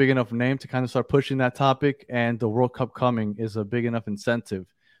Rodgers is a big enough name to kind of start pushing that topic, and the World Cup coming is a big enough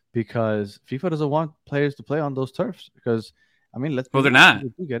incentive because FIFA doesn't want players to play on those turfs because. I mean, they're not. They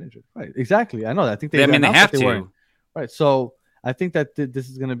do get injured, right? Exactly. I know that. I think they have to. Right. So I think that this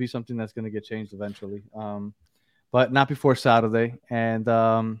is going to be something that's going to get changed eventually, but not before Saturday. And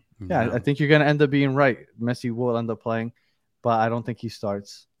I think you're going to end up being right. Messi will end up playing, but I don't think he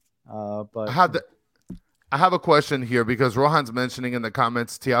starts. But I have a question here because Rohan's mentioning in the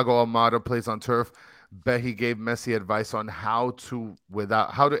comments, Thiago Almada plays on turf. Bet he gave Messi advice on how to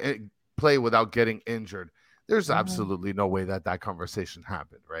play without getting injured. There's absolutely no way that conversation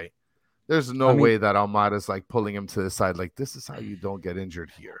happened, right? There's no way that Almada's like pulling him to the side, like this is how you don't get injured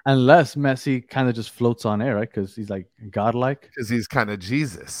here. Unless Messi kind of just floats on air, right? Because he's like godlike. Because he's kind of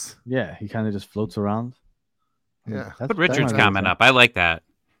Jesus. Yeah, he kind of just floats around. Yeah. Put Richard's comment up. I like that.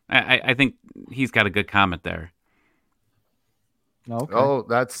 I think he's got a good comment there. Okay. Oh,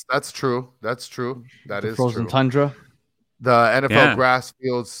 that's true. That's true. That is frozen true. Tundra. The NFL grass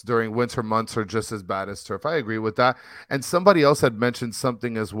fields during winter months are just as bad as turf. I agree with that. And somebody else had mentioned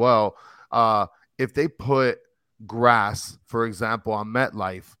something as well. If they put grass, for example, on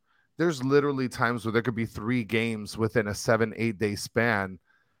MetLife, there's literally times where there could be 3 games within a 7-8 day span.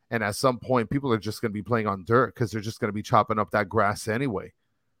 And at some point, people are just going to be playing on dirt because they're just going to be chopping up that grass anyway.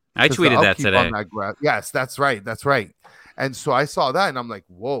 I tweeted that today. On that grass. Yes, that's right. That's right. And so I saw that and I'm like,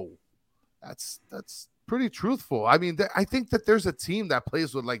 whoa, that's pretty truthful. I mean, I think that there's a team that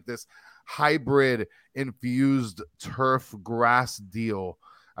plays with like this hybrid infused turf grass deal.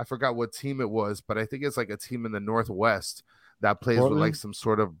 I forgot what team it was, but I think it's like a team in the Northwest that plays with like some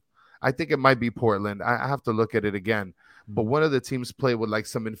sort of, I think it might be Portland. I have to look at it again. But one of the teams play with like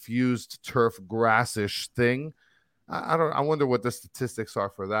some infused turf grassish thing. I wonder what the statistics are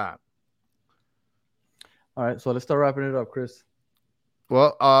for that. All right, so let's start wrapping it up, Chris.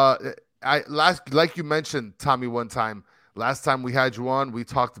 Well, like you mentioned, Tommy, one time, last time we had you on, we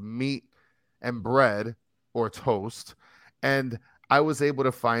talked meat and bread or toast, and I was able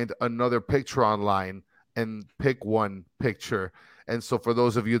to find another picture online and pick one picture. And so for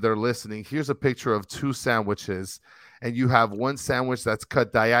those of you that are listening, here's a picture of 2 sandwiches, and you have one sandwich that's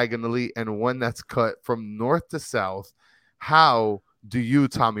cut diagonally and one that's cut from north to south. How do you,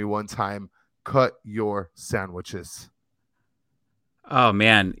 Tommy, one time cut your sandwiches? Oh,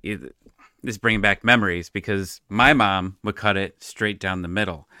 man. This is bringing back memories because my mom would cut it straight down the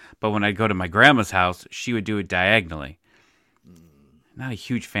middle. But when I'd go to my grandma's house, she would do it diagonally. Not a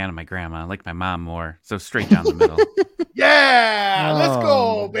huge fan of my grandma. I like my mom more. So straight down the middle. Yeah, let's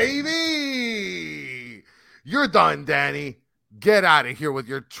go, baby. You're done, Danny. Get out of here with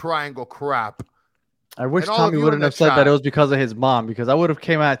your triangle crap. I wish Tommy wouldn't have said that it was because of his mom, because I would have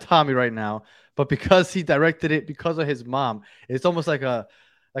came at Tommy right now. But because he directed it because of his mom, it's almost like a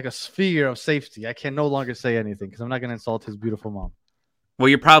sphere of safety. I can no longer say anything because I'm not going to insult his beautiful mom. Well,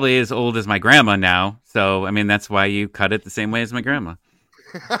 you're probably as old as my grandma now. So, I mean, that's why you cut it the same way as my grandma.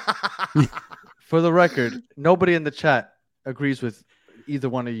 For the record, nobody in the chat agrees with either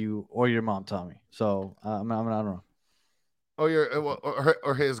one of you or your mom, Tommy. So I don't know.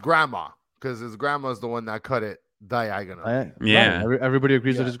 Or his grandma, because his grandma's the one that cut it diagonal. Yeah. Right. Everybody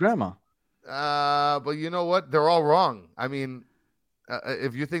agrees with his grandma. But you know what? They're all wrong. I mean,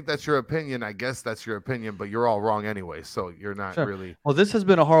 if you think that's your opinion, I guess that's your opinion, but you're all wrong anyway. So you're not really. Well, this has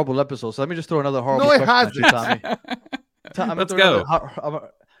been a horrible episode. So let me just throw another horrible No, it question hasn't. at you, Tommy. Let's go.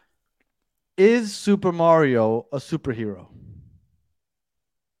 Is Super Mario a superhero?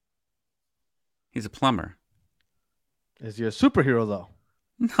 He's a plumber. Is he a superhero though?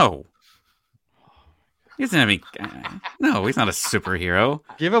 No. He doesn't have any. No, he's not a superhero.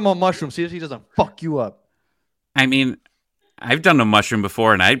 Give him a mushroom. See if he doesn't fuck you up. I mean, I've done a mushroom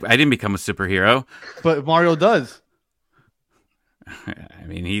before, and I didn't become a superhero. But Mario does. I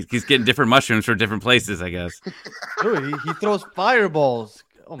mean, he's getting different mushrooms from different places, I guess. Dude, he throws fireballs.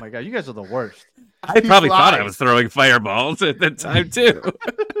 Oh my god, you guys are the worst. I probably thought I was throwing fireballs at that time too.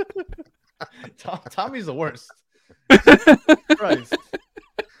 Tommy's the worst. Christ.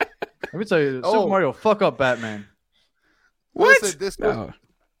 Let me tell you, Super Mario fuck up Batman. What? Listen,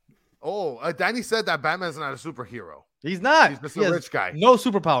 Danny said that Batman's not a superhero. He's not. He's just a rich guy. No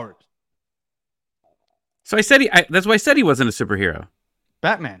superpowers. So I said that's why I said he wasn't a superhero.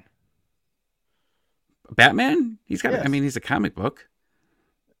 Batman. Batman? He's got. Yes. I mean, he's a comic book.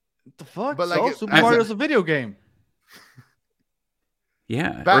 What the fuck? But Super Mario's a video game. Yeah,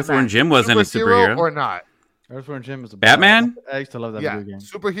 Batman, Earthworm Jim wasn't a superhero or not. Earthworm Jim is a Batman. I used to love that video game.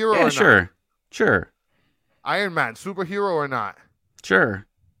 Superhero Yeah, or not? Sure. Iron Man, superhero or not? Sure.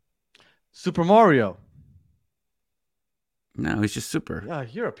 Super Mario. No, he's just super. Yeah,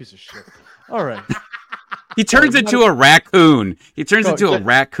 you're a piece of shit. All right. He turns into a raccoon. He turns into a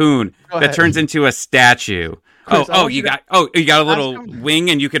raccoon that ahead. turns into a statue. Chris, You got a little wing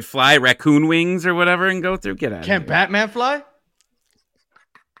and you could fly raccoon wings or whatever and go through. Get out. Can Batman fly?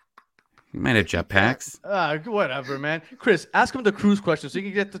 He might have jetpacks. Whatever, man. Chris, ask him the cruise question so you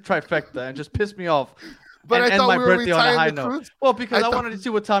can get the trifecta and just piss me off. But and I thought my we were birthday on a high retiring the note. cruise. Well, because I wanted to see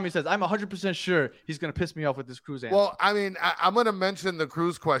what Tommy says. I'm 100% sure he's going to piss me off with this cruise answer. Well, I mean, I'm going to mention the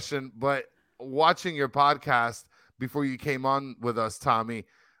cruise question, but watching your podcast before you came on with us, Tommy,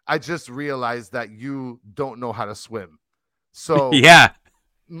 I just realized that you don't know how to swim. So Yeah.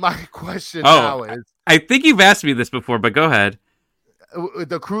 My question now is, I think you've asked me this before, but go ahead.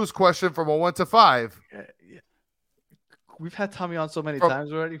 The cruise question from a 1 to 5. We've had Tommy on so many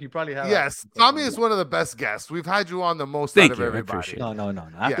times already. He probably has. Yes, Tommy is one of the best guests. We've had you on the most Thank out of you. I everybody. appreciate it. No.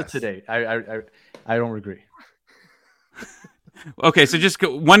 After today, I don't agree. Okay, so just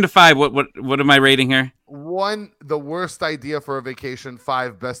go 1 to 5. What am I rating here? 1, the worst idea for a vacation.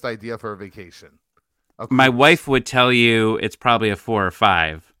 5, best idea for a vacation. My wife would tell you it's probably a 4 or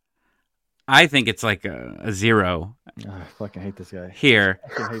 5. I think it's like a 0. I fucking hate this guy. Here.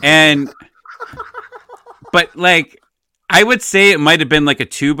 But like, I would say it might have been like a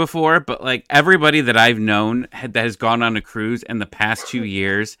 2 before, but like everybody that I've known that has gone on a cruise in the past 2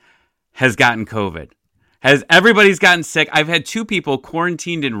 years has gotten COVID. Everybody's gotten sick. I've had 2 people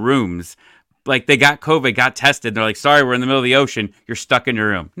quarantined in rooms. Like they got COVID, got tested. They're like, sorry, we're in the middle of the ocean. You're stuck in your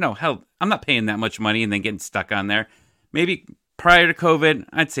room. No, hell, I'm not paying that much money and then getting stuck on there. Maybe prior to COVID,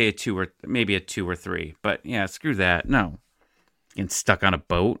 I'd say a 2 or maybe a 2 or 3. But yeah, screw that. No. Getting stuck on a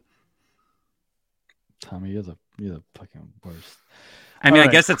boat. Tommy, you're the fucking worst. I mean, I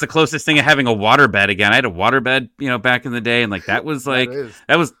guess that's the closest thing of having a waterbed again. I had a waterbed, back in the day, and like that was like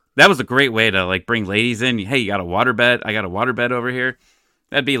that was a great way to like bring ladies in. Hey, you got a waterbed? I got a waterbed over here.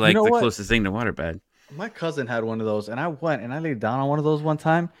 That'd be like the closest thing to waterbed. My cousin had one of those, and I went and I laid down on one of those one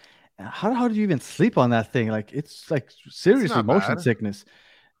time. How do you even sleep on that thing? Like it's like seriously motion sickness.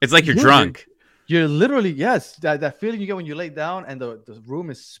 It's like you're drunk. You're literally that feeling you get when you lay down and the room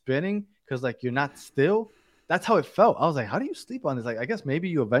is spinning because like you're not still. That's how it felt. I was like, how do you sleep on this? Like, I guess maybe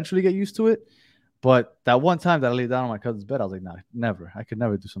you eventually get used to it. But that one time that I laid down on my cousin's bed, I was like, nah, never. I could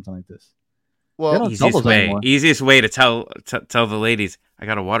never do something like this. Well, easiest way to tell the ladies, I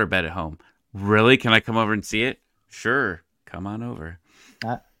got a waterbed at home. Really? Can I come over and see it? Sure. Come on over.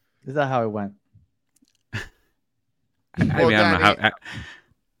 Is that how it went? I don't know how.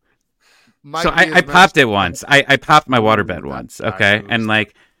 I popped it once. I popped my waterbed once. Okay. And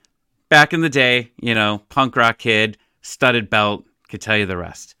like back in the day, punk rock kid, studded belt, could tell you the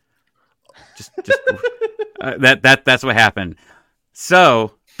rest. Just that's what happened.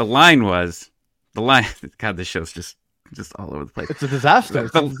 So the line. God, this show's just all over the place. It's a disaster.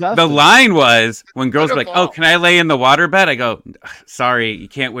 The line was when girls were like, "Oh, can I lay in the waterbed?" I go, "Sorry, you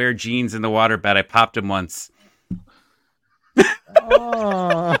can't wear jeans in the waterbed. I popped them once."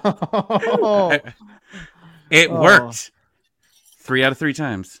 It worked. 3 out of 3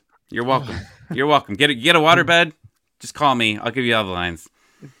 times. You're welcome. You're welcome. Get a waterbed. Just call me. I'll give you all the lines.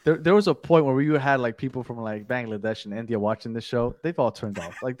 There was a point where you had like people from like Bangladesh and India watching this show. They've all turned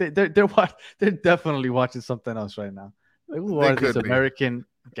off. Like they're definitely watching something else right now. Like, who are these American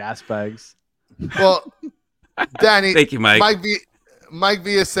gas bags? Well, Danny, thank you, Mike. Mike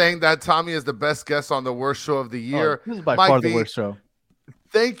V is saying that Tommy is the best guest on the worst show of the year. This is by far the worst show.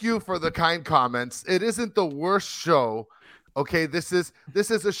 Thank you for the kind comments. It isn't the worst show. Okay, this is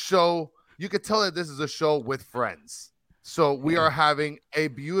a show. You could tell that this is a show with friends. So we are having a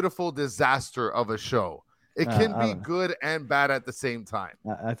beautiful disaster of a show. It can be good and bad at the same time.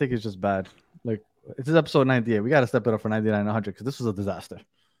 I think it's just bad. Like, this is episode 98. We got to step it up for 99 and 100 because this was a disaster.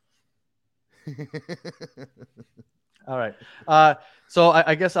 All right. So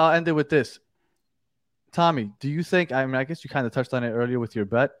I guess I'll end it with this. Tommy, do you think, I mean, I guess you kind of touched on it earlier with your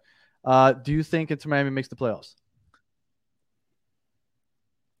bet. Do you think Inter Miami makes the playoffs?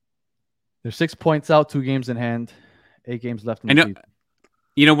 They're 6 points out, 2 games in hand, 8 games left in the season.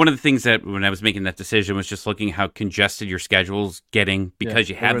 You know, one of the things that when I was making that decision was just looking how congested your schedule's getting because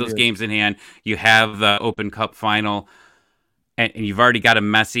you have those games in hand. You have the Open Cup final, and you've already got a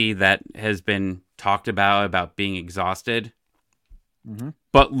Messi that has been talked about being exhausted. Mm-hmm.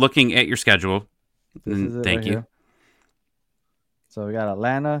 But looking at your schedule, thank you. So we got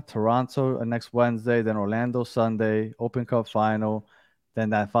Atlanta, Toronto next Wednesday, then Orlando Sunday, Open Cup final,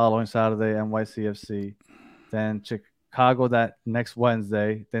 then that following Saturday, NYCFC, then Chicago that next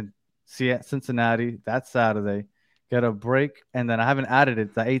Wednesday, then Cincinnati that Saturday, get a break, and then I haven't added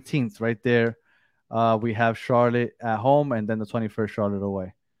it, the 18th right there. We have Charlotte at home, and then the 21st Charlotte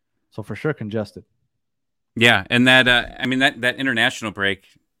away. So for sure congested. Yeah, and that I mean that international break.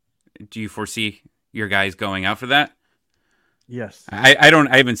 Do you foresee your guys going out for that? Yes. I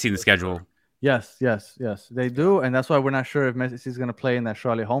haven't seen the schedule. Yes, they do, and that's why we're not sure if Messi is going to play in that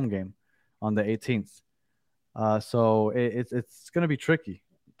Charlotte home game on the 18th. So it's going to be tricky,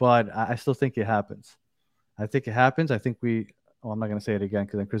 but I still think it happens. I think it happens. I think I'm not going to say it again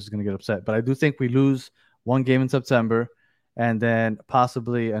because then Chris is going to get upset, but I do think we lose one game in September and then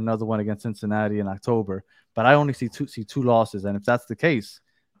possibly another one against Cincinnati in October. But I only see two losses, and if that's the case,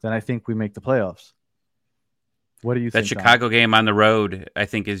 then I think we make the playoffs. What do you think? That Chicago game on the road, I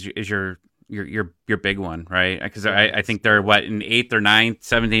think, is your big one, right? Because I think they're in 8th or 9th,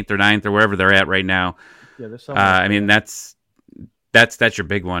 7th, 8th or 9th, or wherever they're at right now. Yeah, there's I mean, that's your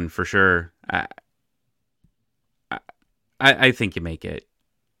big one for sure. I think you make it.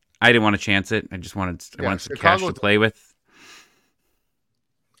 I didn't want to chance it. I just wanted some cash to play with.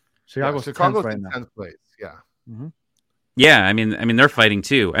 Chicago's 10th right now. 10th place. Yeah. Mm-hmm. Yeah, I mean they're fighting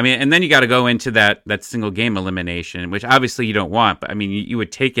too. I mean, and then you got to go into that single game elimination, which obviously you don't want. But I mean, you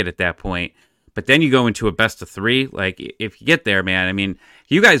would take it at that point. But then you go into a best of 3. Like if you get there, man. I mean,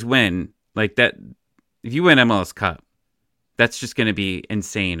 if you guys win like that. If you win MLS Cup, that's just going to be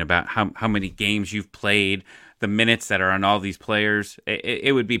insane about how many games you've played, the minutes that are on all these players.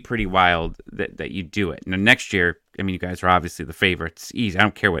 It would be pretty wild that you do it. Now next year, I mean, you guys are obviously the favorites. Easy. I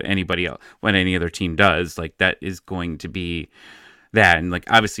don't care what any other team does. Like that is going to be that, and like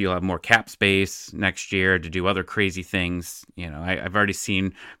obviously you'll have more cap space next year to do other crazy things. You know, I've already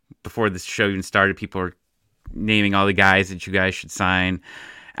seen before this show even started, people are naming all the guys that you guys should sign.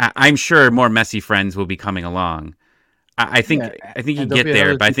 I'm sure more Messi friends will be coming along. I think you get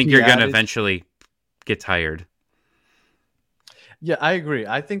there, but I think you're going to eventually get tired. Yeah, I agree.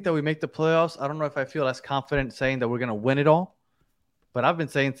 I think that we make the playoffs. I don't know if I feel as confident saying that we're going to win it all, but I've been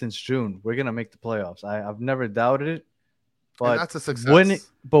saying since June we're going to make the playoffs. I've never doubted it. But and that's a success.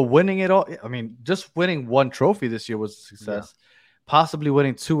 Winning it all, I mean, just winning one trophy this year was a success. Yeah. Possibly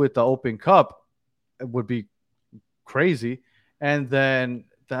winning 2 at the Open Cup would be crazy. And then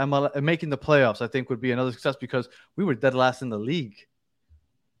making the playoffs, I think, would be another success because we were dead last in the league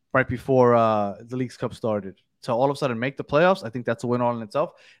right before the League's Cup started. So all of a sudden make the playoffs, I think that's a win all in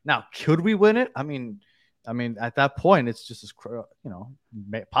itself. Now, could we win it? I mean, at that point, it's just as,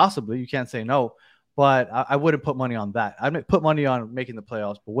 possibly. You can't say no. But I wouldn't put money on that. I'd put money on making the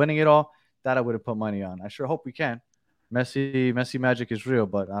playoffs. But winning it all, that I wouldn't put money on. I sure hope we can. Messi magic is real,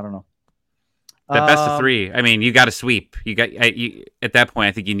 but I don't know. That best of 3. I mean, you got to sweep. At that point,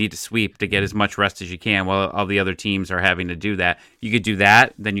 I think you need to sweep to get as much rest as you can while all the other teams are having to do that. You could do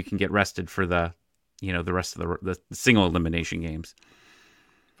that, then you can get rested for the rest of the single elimination games.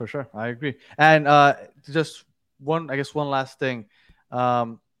 For sure, I agree. And just one last thing.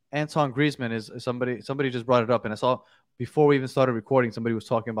 Antoine Griezmann is somebody just brought it up, and I saw before we even started recording, somebody was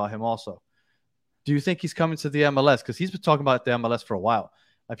talking about him also. Do you think he's coming to the MLS? Because he's been talking about the MLS for a while.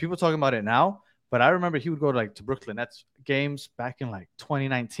 Like people are talking about it now, But I remember he would go to Brooklyn Nets games back in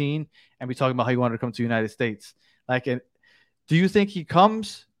 2019 and be talking about how he wanted to come to the United States. Do you think he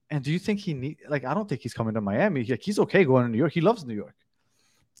comes? And do you think he I don't think he's coming to Miami. He's okay going to New York. He loves New York.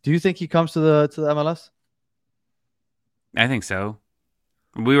 Do you think he comes to the MLS? I think so.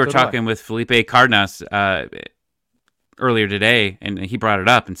 We were talking with Felipe Cardenas earlier today, and he brought it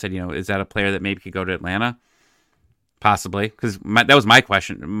up and said, is that a player that maybe could go to Atlanta? Possibly, because that was my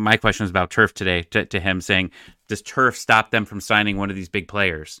question. My question was about turf today to him, saying, does turf stop them from signing one of these big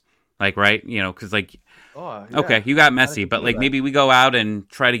players? Right? Because okay, you got Messi, but maybe we go out and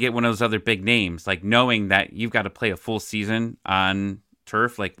try to get one of those other big names, knowing that you've got to play a full season on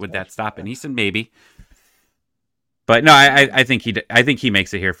turf. Would that stop it? And he said maybe. But no, I think he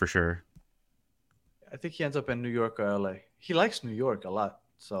makes it here for sure. I think he ends up in New York or LA. He likes New York a lot,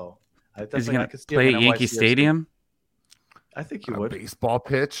 so I Is he gonna play at Yankee Stadium? I think he would. Baseball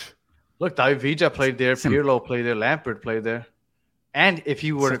pitch. Look, David Villa played there. Pirlo played there. Lampard played there. And if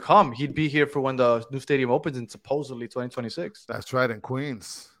he were to come, he'd be here for when the new stadium opens in supposedly 2026. That's right, in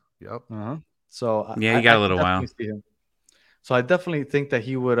Queens. Yep. So yeah, he got a little while. So I definitely think that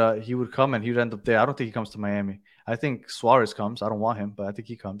he would come and he would end up there. I don't think he comes to Miami. I think Suarez comes. I don't want him, but I think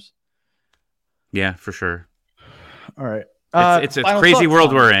he comes. Yeah, for sure. All right. It's a crazy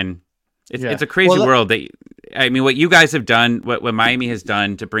world we're in. It's a crazy world that, what you guys have done, what Miami has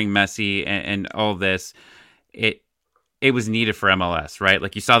done to bring Messi and all this, it was needed for MLS, right?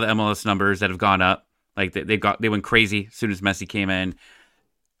 You saw the MLS numbers that have gone up. They went crazy as soon as Messi came in.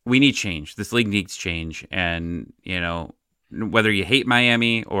 We need change. This league needs change. And, whether you hate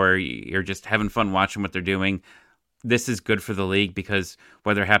Miami or you're just having fun watching what they're doing, this is good for the league, because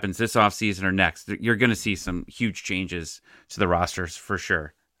whether it happens this offseason or next, you're going to see some huge changes to the rosters for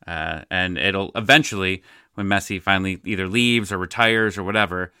sure. And it'll eventually, when Messi finally either leaves or retires or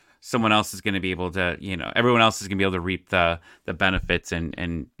whatever, someone else is going to be able to, everyone else is going to be able to reap the benefits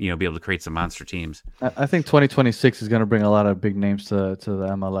and be able to create some monster teams. I think 2026 is going to bring a lot of big names to the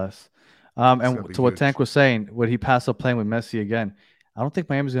MLS. And to what Tank was saying, would he pass up playing with Messi again? I don't think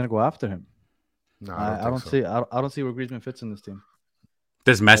Miami's going to go after him. No, I don't see. I don't see where Griezmann fits in this team.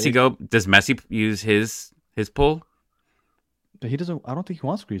 Does Messi go? Does Messi use his pull? But he doesn't. I don't think he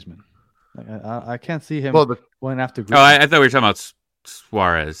wants Griezmann. I can't see him going after Griezmann. Oh, I thought we were talking about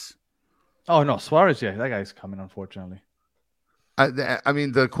Suarez. Oh no, Suarez. Yeah, that guy's coming. Unfortunately.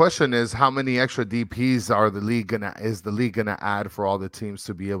 The question is, how many extra DPs is the league gonna add for all the teams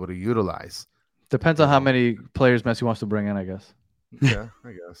to be able to utilize? Depends on how many players Messi wants to bring in, I guess. Yeah,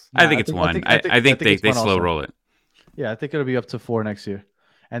 I guess. I think it's one. I think they slow roll it. Yeah, I think it'll be up to 4 next year,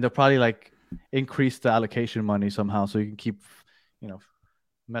 and they'll probably increase the allocation money somehow, so you can keep,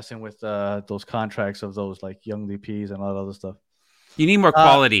 messing with those contracts of those young DPs and all that other stuff. You need more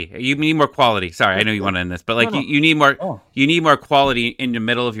quality. You need more quality. Sorry, I know you want to end this, but you need more. Oh. You need more quality in the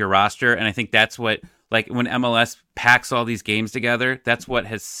middle of your roster, and I think that's what when MLS packs all these games together. That's what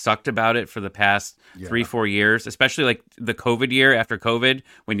has sucked about it for the past 3-4 years, especially the COVID year after COVID,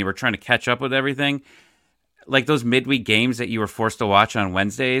 when you were trying to catch up with everything. Those midweek games that you were forced to watch on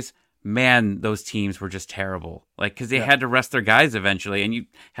Wednesdays. Man, those teams were just terrible. Because they had to rest their guys eventually, and you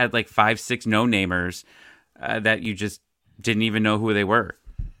had 5-6 no-namers that you just didn't even know who they were.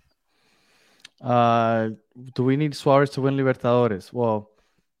 Do we need Suarez to win Libertadores? Well,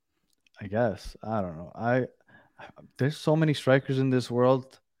 I guess. I don't know. There's so many strikers in this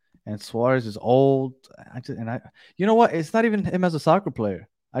world, and Suarez is old. You know what? It's not even him as a soccer player.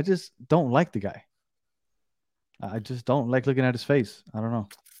 I just don't like the guy. I just don't like looking at his face. I don't know.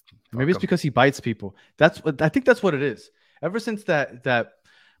 Maybe it's because he bites people. I think that's what it is. Ever since that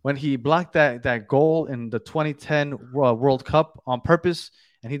when he blocked that goal in the 2010 World Cup on purpose,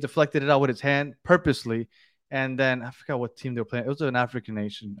 and he deflected it out with his hand purposely, and then I forgot what team they were playing. It was an African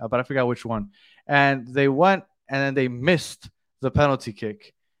nation, but I forgot which one. And they went, and then they missed the penalty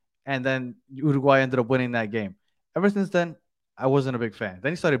kick, and then Uruguay ended up winning that game. Ever since then, I wasn't a big fan.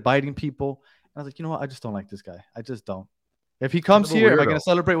 Then he started biting people, and I was like, you know what? I just don't like this guy. I just don't. If he comes here, am I going to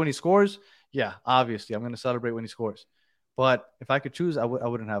celebrate when he scores? Yeah, obviously, I'm going to celebrate when he scores. But if I could choose, I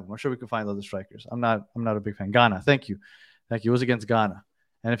wouldn't have him. I'm sure we can find other strikers. I'm not a big fan. Ghana, thank you. It was against Ghana.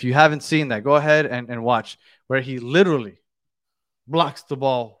 And if you haven't seen that, go ahead and watch, where he literally blocks the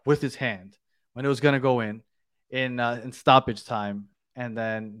ball with his hand when it was going to go in stoppage time, and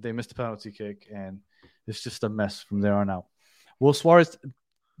then they missed the penalty kick, and it's just a mess from there on out. Will Suarez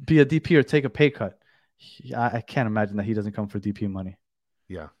be a DP or take a pay cut? I can't imagine that he doesn't come for DP money.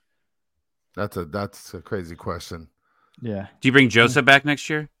 Yeah, that's a crazy question. Yeah. Do you bring Joseph back next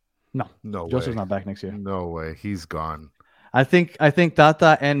year? No way. Joseph's not back next year. No way. He's gone. I think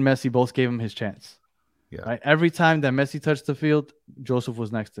Tata and Messi both gave him his chance. Yeah. Right. Every time that Messi touched the field, Joseph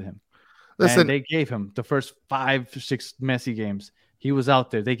was next to him. Listen, And they gave him the first 5-6 Messi games. He was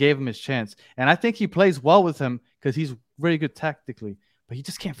out there. They gave him his chance. And I think he plays well with him because he's really good tactically, but he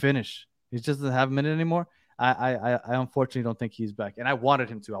just can't finish. He just doesn't have a minute anymore. I unfortunately don't think he's back. And I wanted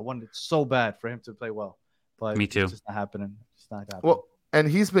him to. I wanted it so bad for him to play well. But Me too. It's just not happening. It's not happening. well, and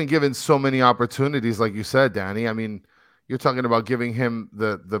he's been given so many opportunities, like you said, Danny. I mean, you're talking about giving him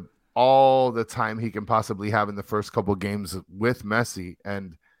the all the time he can possibly have in the first couple games with Messi,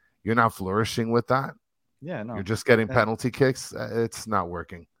 and you're not flourishing with that. Yeah, no. You're just getting penalty kicks. It's not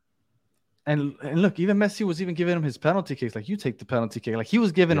working. And look, even Messi was even giving him his penalty kicks. Like, you take the penalty kick. Like, he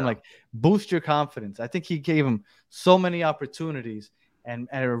was giving him, like, boost your confidence. I think he gave him so many opportunities, and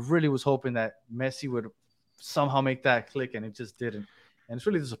I really was hoping that Messi would somehow make that click, and it just didn't. And it's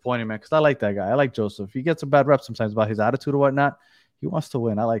really disappointing, man, because I like that guy. I like Joseph. He gets a bad rep sometimes about his attitude or whatnot. He wants to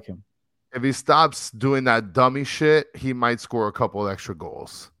win. I like him. If he stops doing that dummy shit, he might score a couple extra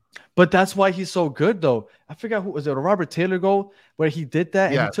goals. But that's why he's so good, though. I forgot who was it, a Robert Taylor goal where he did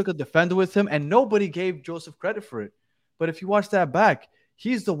that and he took a defender with him, and nobody gave Joseph credit for it. But if you watch that back,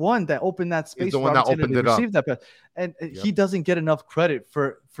 he's the one that opened that space. He's the one that opened it up. That pass. And he doesn't get enough credit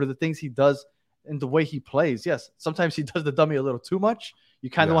for the things he does and the way he plays. Yes, sometimes he does the dummy a little too much. You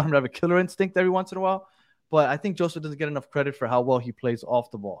kind of want him to have a killer instinct every once in a while. But I think Joseph doesn't get enough credit for how well he plays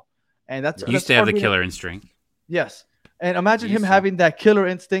off the ball. And that's he used to have the killer instinct. Yes. And imagine him having that killer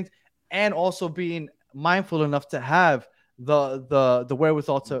instinct and also being mindful enough to have the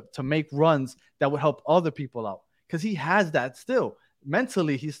wherewithal to make runs that would help other people out. Because he has that still.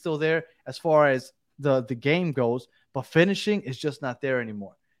 Mentally, he's still there as far as the game goes, but finishing is just not there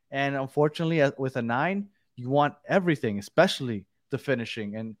anymore. And unfortunately, with a 9, you want everything, especially the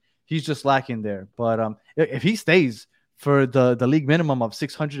finishing, and he's just lacking there. But if he stays for the league minimum of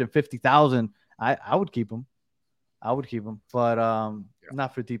 650,000, I would keep him. But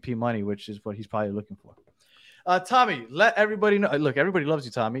not for DP money, which is what he's probably looking for. Tommy, let everybody know. Look, everybody loves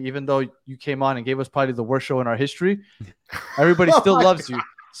you, Tommy, even though you came on and gave us probably the worst show in our history. Everybody still loves you.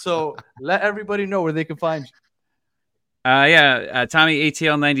 So let everybody know where they can find you. Tommy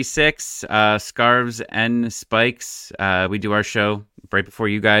ATL 96, Scarves and Spikes. We do our show right before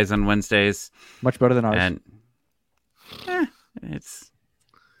you guys on Wednesdays. Much better than ours. And it's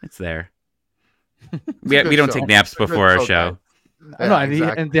there. we don't take naps before our show. Yeah,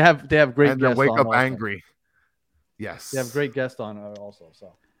 exactly. And they have great guests. And wake up also. angry. Yes, they have great guests on also.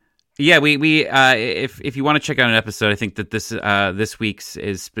 So. Yeah, we if you want to check out an episode, I think that this week's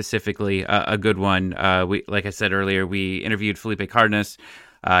is specifically a good one. We, like I said earlier, we interviewed Felipe Cardenas.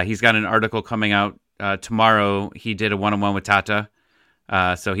 He's got an article coming out tomorrow. He did a one-on-one with Tata,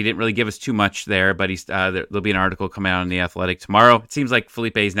 so he didn't really give us too much there. But there'll be an article coming out in The Athletic tomorrow. It seems like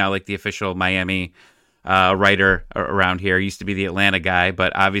Felipe is now like the official Miami writer around here. He used to be the Atlanta guy,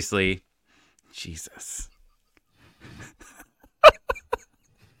 but obviously, Jesus.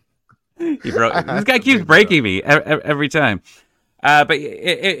 This guy keeps breaking me every time. But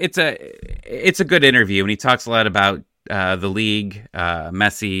it's a good interview, and he talks a lot about the league,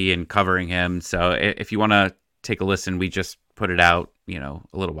 Messi, and covering him. So if you want to take a listen, we just put it out, a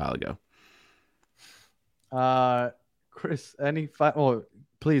little while ago. Chris,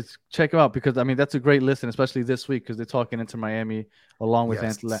 please check him out, because that's a great listen, especially this week because they're talking Inter Miami along with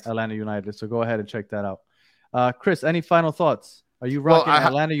Atlanta United. So go ahead and check that out. Chris, any final thoughts? Are you rocking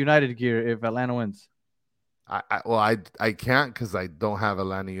Atlanta United gear if Atlanta wins? I can't because I don't have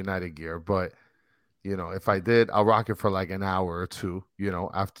Atlanta United gear. But if I did, I'll rock it for like an hour or two.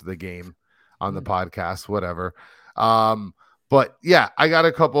 After the game on the podcast, whatever. But yeah, I got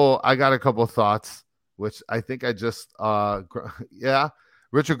a couple thoughts, which I think I just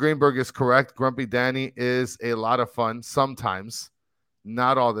Richard Greenberg is correct. Grumpy Danny is a lot of fun sometimes,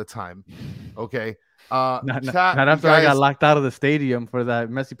 not all the time. Okay. Not after I got locked out of the stadium for that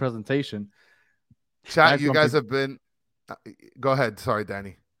Messi presentation. Chat, you guys have been. Go ahead. Sorry,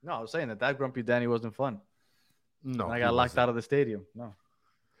 Danny. No, I was saying that Grumpy Danny wasn't fun. No, I got locked out of the stadium. No.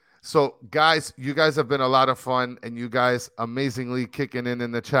 So, guys, you guys have been a lot of fun, and you guys amazingly kicking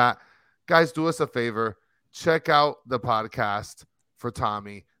in the chat. Guys, do us a favor. Check out the podcast for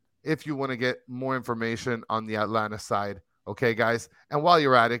Tommy if you want to get more information on the Atlanta side. Okay, guys. And while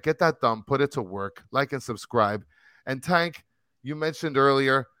you're at it, get that thumb, put it to work, like and subscribe. And Tank, you mentioned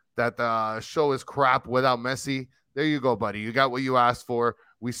earlier that the show is crap without Messi. There you go, buddy. You got what you asked for.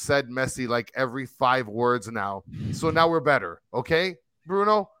 We said Messi like every 5 words now. So now we're better. Okay,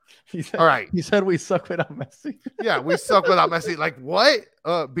 Bruno? All right. He said we suck without Messi. Yeah, we suck without Messi. Like what?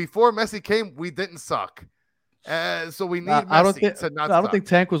 Before Messi came, we didn't suck. So we need I don't Messi think to not I don't suck. think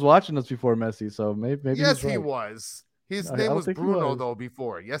Tank was watching us before Messi, so maybe Yes, he's right. he was. His I name don't was think he Bruno was. though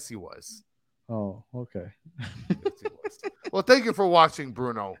before. Yes, he was. Oh, okay. Yes, he was. Well, thank you for watching,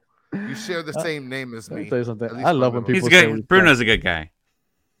 Bruno. You share the Uh, same name as Let me me. tell you something. At I least my love when middle He's people name. say we good. Bruno's suck. a good guy.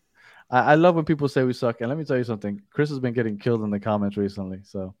 I love when people say we suck. And let me tell you something. Chris has been getting killed in the comments recently.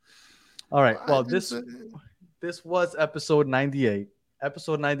 So, all right. Well, this was episode 98.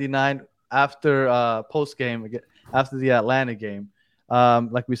 Episode 99 after post game, after the Atlanta game.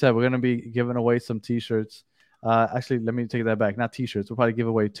 Like we said, we're gonna be giving away some T-shirts. Actually, let me take that back. Not T-shirts. We'll probably give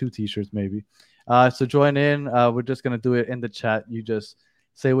away 2 T-shirts maybe. So join in. We're just gonna do it in the chat. You just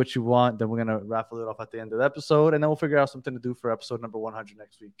say what you want. Then we're gonna raffle it off at the end of the episode, and then we'll figure out something to do for episode number 100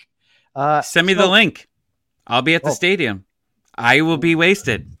 next week. Send me the link. I'll be at the stadium. I will be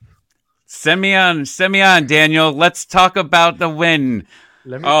wasted. Send me on, Daniel. Let's talk about the win.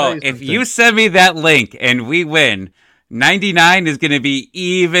 Let me tell you if you send me that link and we win, 99 is going to be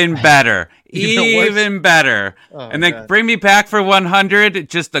even better. Even better. Oh, and then bring me back for 100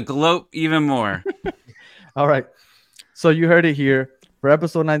 just to gloat even more. All right. So you heard it here. For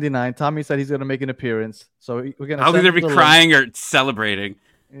episode 99, Tommy said he's going to make an appearance. So we're going to I'll either be crying or celebrating.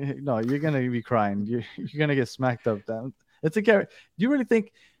 No, you're going to be crying. You're going to get smacked up. It's a carrot. Do you really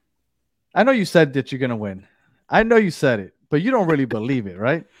think... I know you said that you're going to win. I know you said it, but you don't really believe it,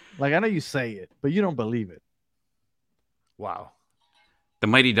 right? Like, I know you say it, but you don't believe it. Wow. The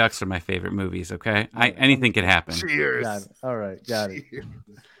Mighty Ducks are my favorite movies, okay? Anything could happen. Cheers. Got it. All right. Got it.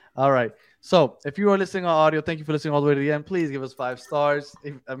 All right. So if you are listening on audio, thank you for listening all the way to the end. Please give us 5 stars.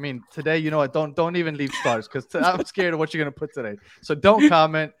 Today, you know what? Don't even leave stars because I'm scared of what you're going to put today. So don't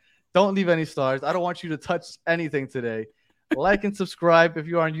comment. Don't leave any stars. I don't want you to touch anything today. Like and subscribe if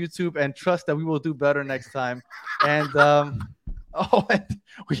you are on YouTube, and trust that we will do better next time. And and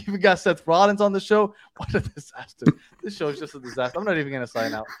we even got Seth Rollins on the show. What a disaster. This show is just a disaster. I'm not even going to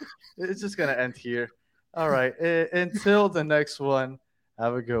sign out. It's just going to end here. All right. Until the next one,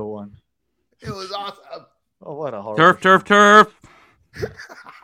 have a good one. It was awesome. Oh, what a horrible turf.